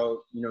was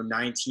about,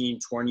 19,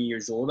 20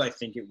 years old, I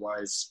think it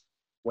was,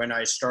 when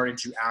I started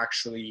to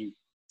actually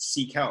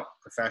seek help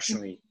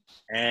professionally.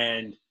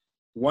 And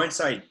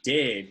once I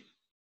did,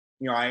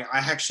 I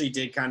actually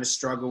did kind of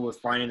struggle with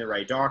finding the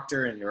right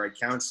doctor and the right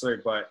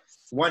counselor. But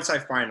once I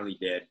finally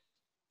did,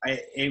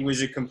 it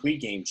was a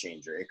complete game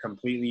changer. It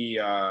completely,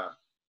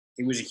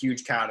 it was a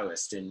huge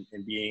catalyst in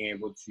being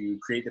able to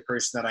create the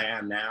person that I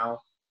am now.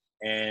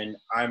 And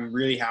I'm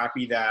really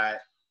happy that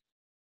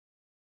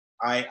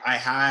I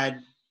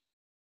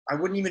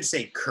wouldn't even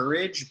say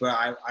courage,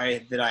 but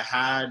I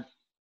had,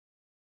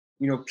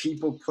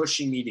 people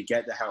pushing me to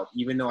get the help,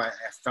 even though I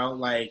felt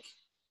like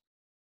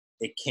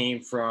it came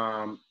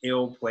from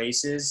ill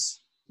places.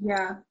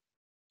 Yeah.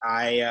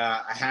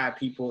 I had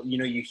people,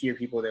 you hear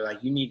people, they're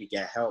like, you need to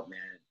get help,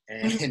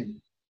 man.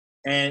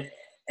 And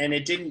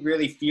it didn't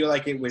really feel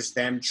like it was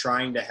them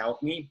trying to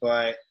help me,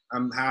 but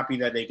I'm happy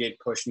that they did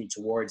push me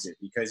towards it,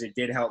 because it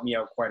did help me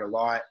out quite a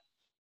lot.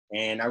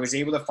 And I was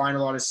able to find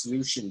a lot of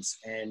solutions.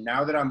 And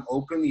now that I'm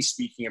openly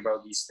speaking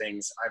about these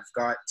things, I've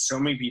got so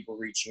many people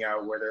reaching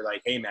out where they're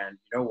like, hey man,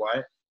 you know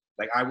what?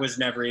 Like I was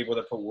never able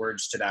to put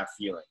words to that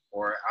feeling,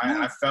 or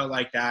I felt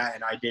like that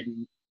and I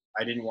didn't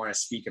want to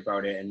speak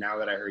about it. And now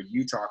that I heard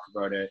you talk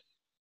about it,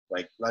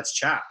 like, let's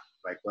chat,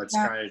 like, let's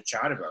kind of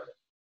chat about it.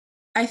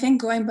 I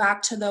think going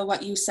back to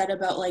what you said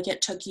about like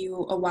it took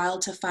you a while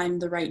to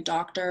find the right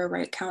doctor,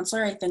 right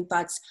counselor, I think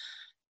that's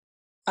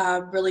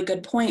a really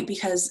good point,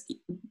 because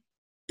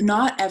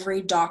not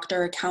every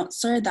doctor or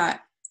counselor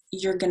that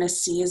you're going to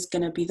see is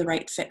going to be the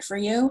right fit for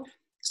you.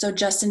 So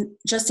just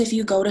if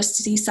you go to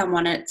see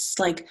someone, it's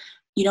like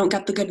you don't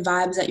get the good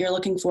vibes that you're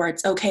looking for,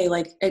 it's okay.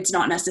 Like it's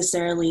not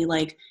necessarily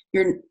like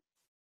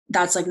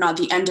that's like not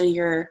the end of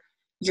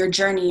your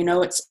journey.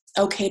 It's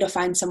okay to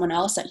find someone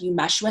else that you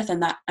mesh with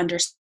and that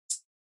understands.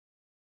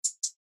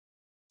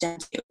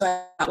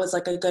 But that was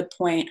like a good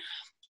point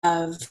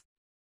of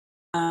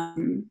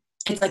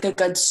it's like a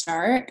good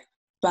start,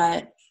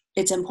 but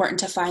it's important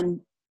to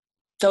find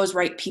those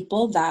right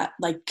people that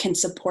like can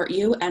support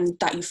you and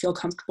that you feel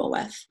comfortable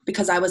with,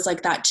 because I was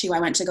like that too. I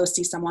went to go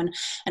see someone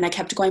and I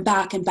kept going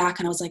back and back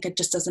and I was like, it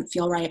just doesn't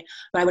feel right,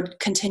 but I would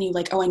continue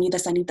like, oh, I need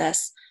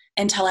this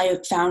until I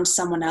found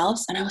someone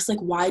else. And I was like,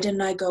 why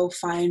didn't I go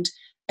find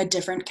a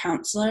different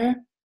counselor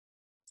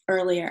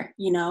earlier,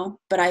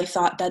 but I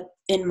thought that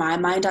in my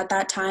mind at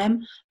that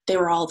time, they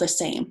were all the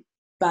same.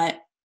 But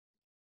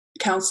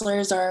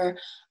counselors are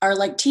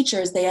like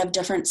teachers. They have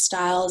different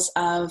styles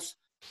of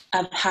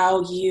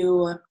how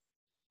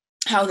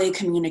they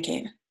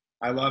communicate.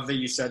 I love that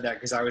you said that,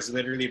 because I was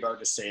literally about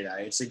to say that.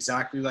 It's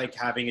exactly like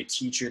having a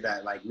teacher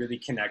that like really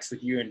connects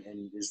with you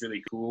and is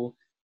really cool.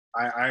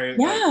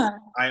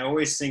 I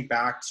always think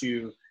back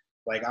to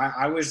like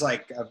I was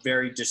like a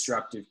very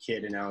disruptive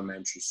kid in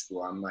elementary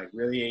school. I'm like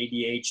really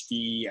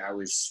ADHD. I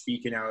was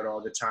speaking out all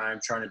the time,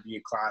 trying to be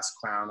a class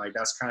clown. Like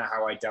that's kind of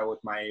how I dealt with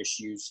my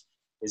issues.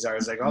 Is I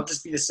was like, I'll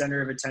just be the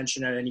center of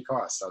attention at any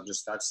cost.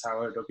 That's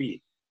how it'll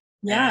be.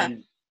 Yeah.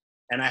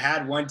 And I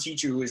had one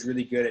teacher who was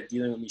really good at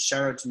dealing with me.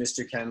 Shout out to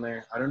Mr.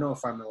 Kendler. I don't know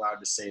if I'm allowed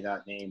to say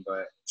that name,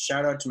 but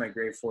shout out to my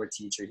grade 4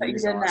 teacher. He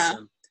was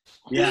awesome.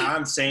 Yeah,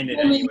 I'm saying it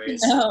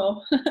anyways.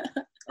 No.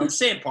 I'm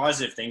saying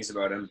positive things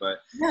about him, but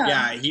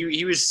yeah,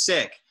 he was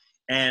sick.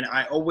 And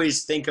I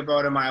always think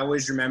about him. I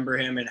always remember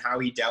him and how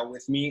he dealt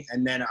with me.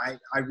 And then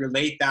I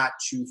relate that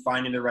to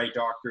finding the right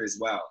doctor as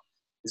well.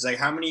 It's like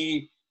how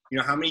many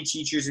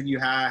teachers have you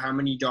had? How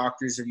many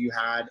doctors have you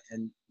had?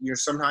 And,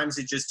 sometimes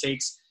it just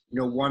takes,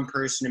 one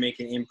person to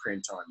make an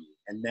imprint on you.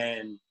 And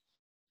then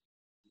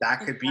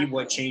that could be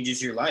what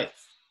changes your life.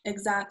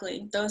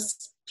 Exactly.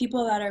 Those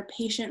people that are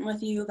patient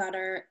with you, that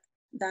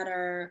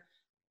are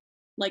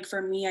like,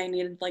 for me, I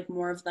needed like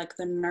more of like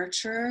the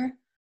nurturer.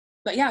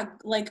 But yeah,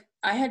 like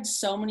I had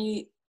so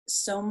many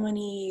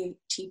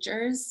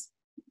teachers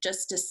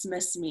just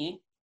dismiss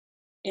me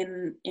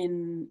in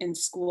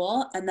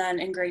school. And then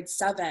in grade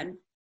 7,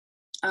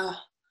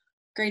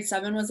 grade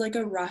 7 was like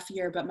a rough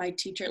year, but my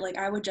teacher, like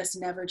I would just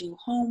never do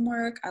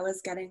homework. I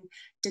was getting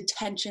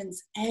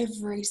detentions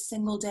every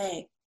single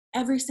day.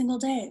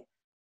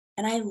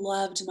 And I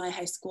loved my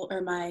high school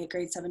or my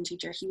grade 7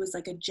 teacher. He was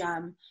like a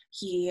gem.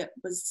 He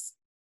was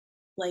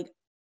like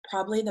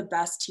probably the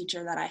best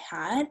teacher that I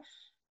had,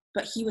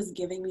 but he was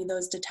giving me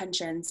those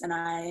detentions,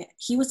 and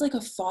he was like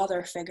a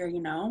father figure,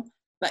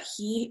 but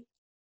he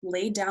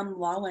laid down the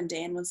law one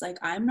day and was like,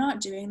 I'm not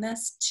doing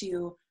this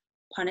to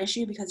punish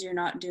you because you're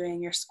not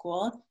doing your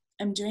school.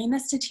 I'm doing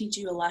this to teach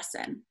you a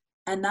lesson.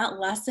 And that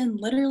lesson,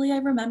 literally, I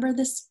remember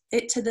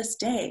it to this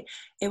day.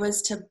 It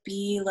was to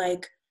be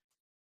like,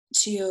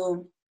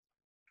 to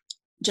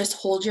just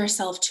hold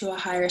yourself to a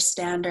higher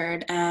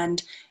standard.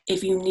 And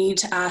if you need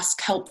to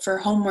ask help for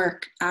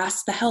homework,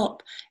 ask the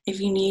help. If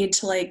you need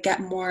to like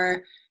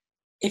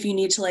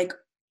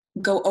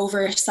go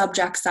over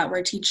subjects that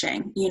we're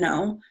teaching,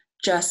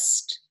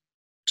 just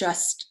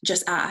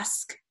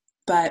ask.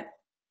 But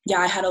yeah,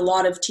 I had a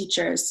lot of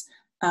teachers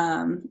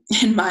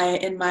in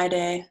my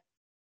day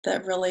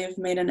that really have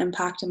made an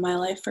impact in my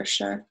life for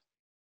sure.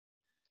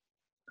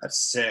 That's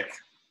sick.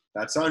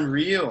 That's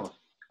unreal.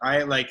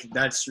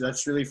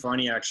 That's really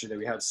funny actually that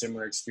we have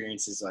similar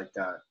experiences like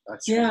that.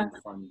 That's really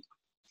funny.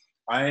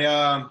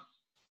 I'm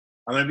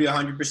gonna be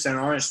 100%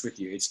 honest with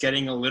you. It's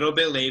getting a little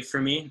bit late for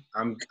me.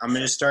 I'm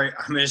gonna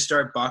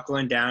start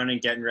buckling down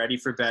and getting ready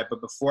for bed.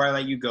 But before I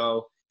let you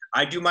go,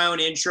 I do my own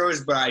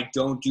intros, but I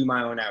don't do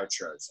my own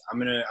outros. I'm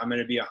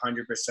gonna be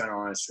 100%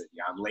 honest with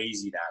you. I'm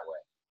lazy that way.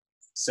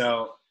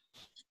 So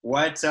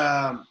what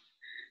I'm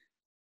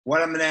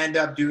going to end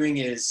up doing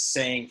is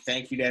saying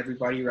thank you to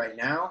everybody right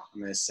now. I'm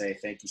going to say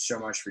thank you so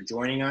much for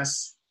joining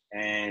us.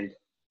 And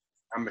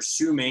I'm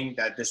assuming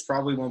that this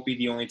probably won't be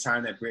the only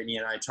time that Brittany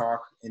and I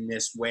talk in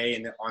this way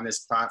and on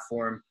this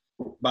platform.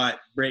 But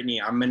Brittany,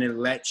 I'm going to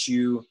let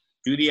you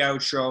do the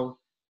outro.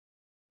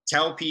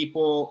 Tell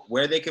people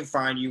where they can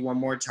find you one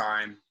more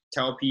time.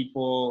 Tell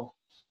people,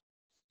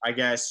 I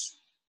guess,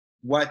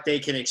 what they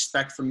can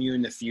expect from you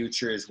in the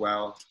future as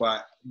well.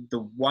 But the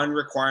one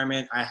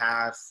requirement I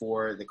have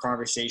for the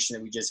conversation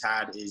that we just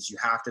had is you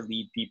have to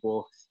leave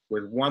people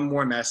with one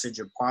more message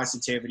of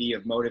positivity,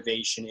 of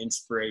motivation,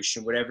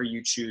 inspiration, whatever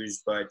you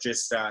choose, but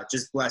just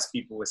bless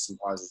people with some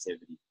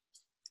positivity.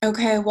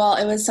 Okay, well,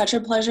 it was such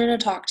a pleasure to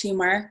talk to you,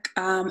 Mark.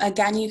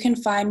 Again, you can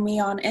find me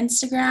on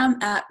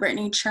Instagram at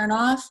Brittany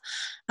Chernoff.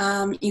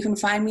 You can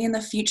find me in the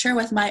future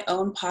with my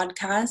own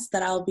podcast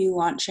that I'll be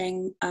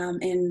launching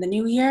in the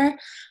new year.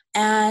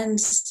 And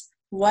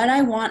what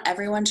I want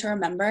everyone to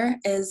remember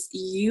is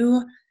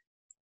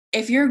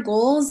if your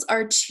goals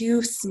are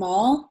too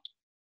small,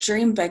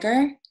 dream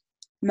bigger,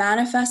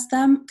 manifest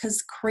them,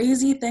 because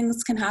crazy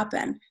things can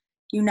happen.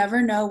 You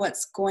never know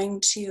what's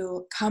going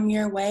to come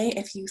your way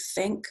if you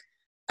think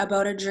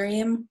about a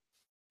dream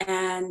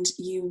and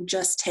you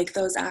just take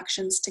those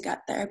actions to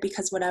get there,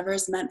 because whatever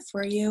is meant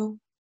for you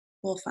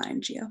will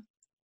find you.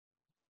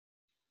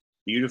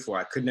 Beautiful.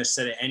 I couldn't have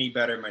said it any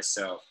better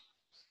myself.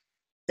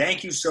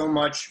 Thank you so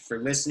much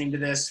for listening to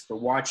this, for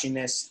watching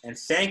this, and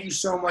thank you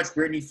so much,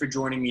 Brittany, for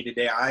joining me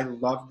today. I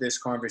loved this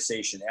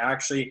conversation.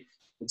 Actually,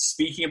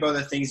 speaking about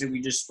the things that we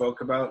just spoke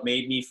about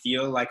made me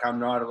feel like I'm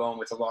not alone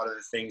with a lot of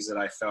the things that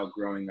I felt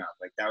growing up.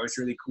 Like, that was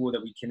really cool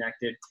that we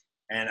connected,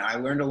 and I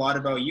learned a lot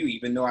about you,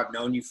 even though I've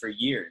known you for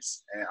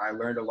years. And I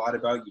learned a lot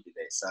about you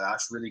today, so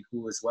that's really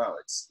cool as well.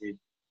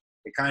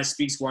 It kind of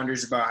speaks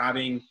wonders about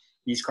having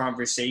these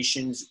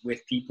conversations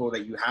with people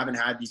that you haven't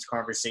had these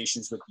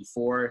conversations with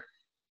before.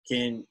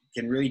 Can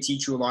really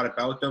teach you a lot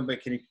about them,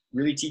 but can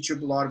really teach you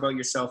a lot about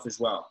yourself as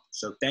well.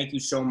 So thank you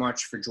so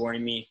much for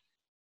joining me.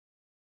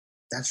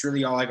 That's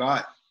really all I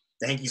got.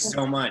 Thank you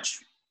so much.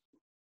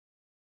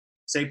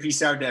 Say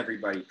peace out to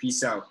everybody.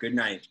 Peace out. Good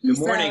night. Good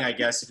morning, I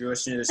guess, if you're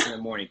listening to this in the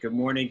morning. Good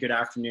morning, good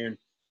afternoon,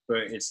 but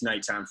it's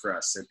nighttime for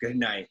us. So good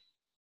night.